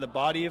you in the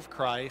body of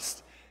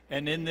Christ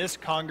and in this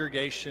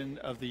congregation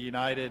of the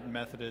United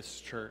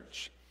Methodist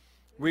Church.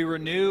 We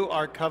renew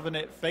our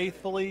covenant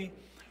faithfully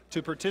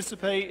to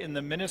participate in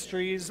the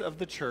ministries of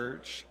the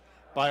church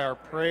by our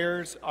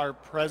prayers, our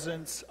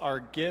presence, our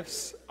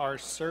gifts, our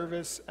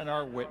service, and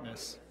our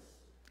witness,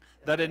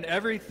 that in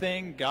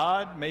everything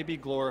God may be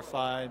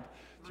glorified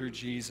through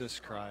Jesus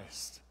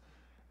Christ.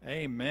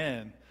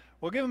 Amen.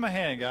 Well, give him a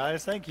hand,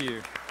 guys. Thank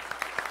you.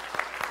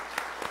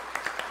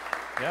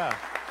 Yeah.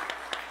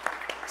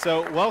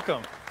 So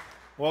welcome.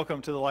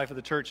 Welcome to the life of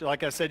the church.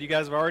 Like I said, you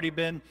guys have already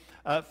been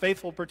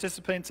faithful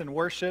participants in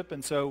worship,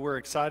 and so we're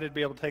excited to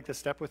be able to take this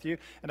step with you.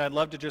 And I'd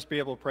love to just be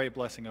able to pray a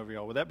blessing over you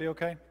all. Would that be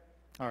okay?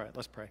 All right,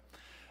 let's pray.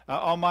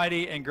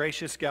 Almighty and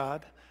gracious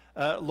God,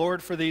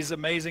 Lord, for these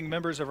amazing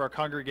members of our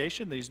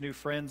congregation, these new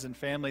friends and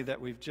family that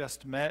we've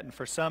just met and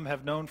for some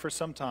have known for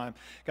some time,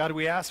 God,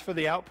 we ask for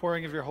the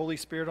outpouring of your Holy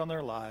Spirit on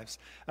their lives,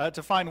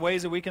 to find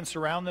ways that we can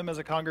surround them as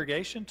a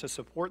congregation, to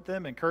support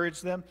them,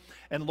 encourage them,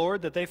 and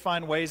Lord, that they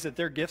find ways that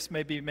their gifts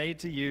may be made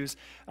to use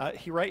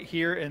right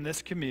here in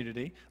this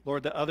community,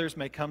 Lord, that others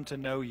may come to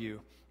know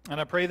you. And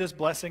I pray this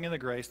blessing and the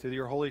grace through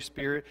your Holy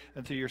Spirit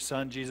and through your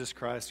Son, Jesus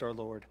Christ, our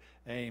Lord.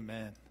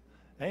 Amen.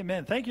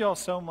 Amen. Thank you all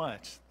so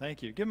much.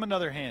 Thank you. Give them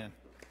another hand.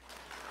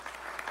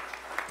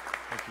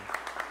 Thank you.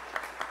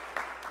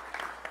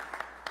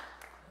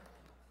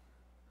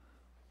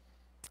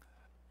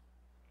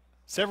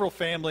 Several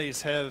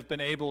families have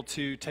been able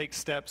to take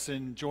steps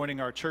in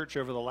joining our church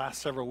over the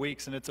last several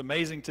weeks, and it's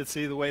amazing to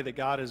see the way that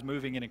God is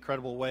moving in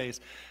incredible ways.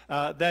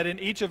 That in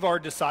each of our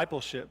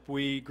discipleship,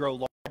 we grow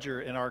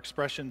larger in our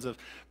expressions of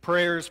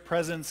prayers,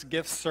 presence,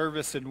 gifts,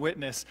 service, and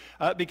witness,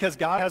 because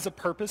God has a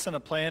purpose and a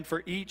plan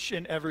for each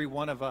and every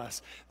one of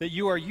us, that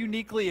you are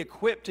uniquely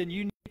equipped and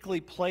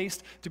uniquely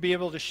placed to be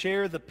able to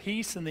share the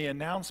peace and the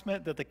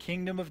announcement that the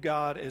kingdom of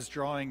God is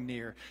drawing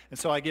near. And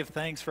so I give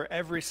thanks for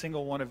every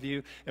single one of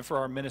you and for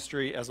our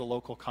ministry as a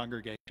local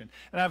congregation.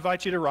 And I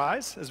invite you to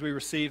rise as we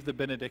receive the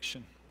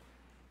benediction.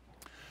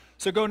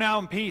 So go now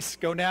in peace,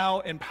 go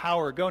now in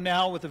power, go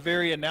now with the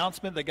very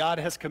announcement that God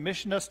has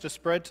commissioned us to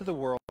spread to the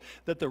world,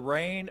 that the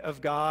reign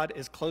of God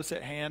is close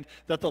at hand,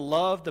 that the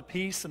love, the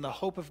peace, and the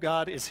hope of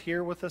God is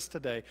here with us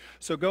today.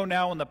 So go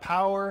now in the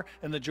power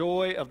and the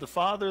joy of the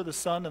Father, the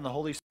Son, and the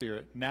Holy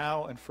Spirit,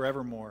 now and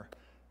forevermore.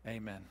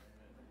 Amen.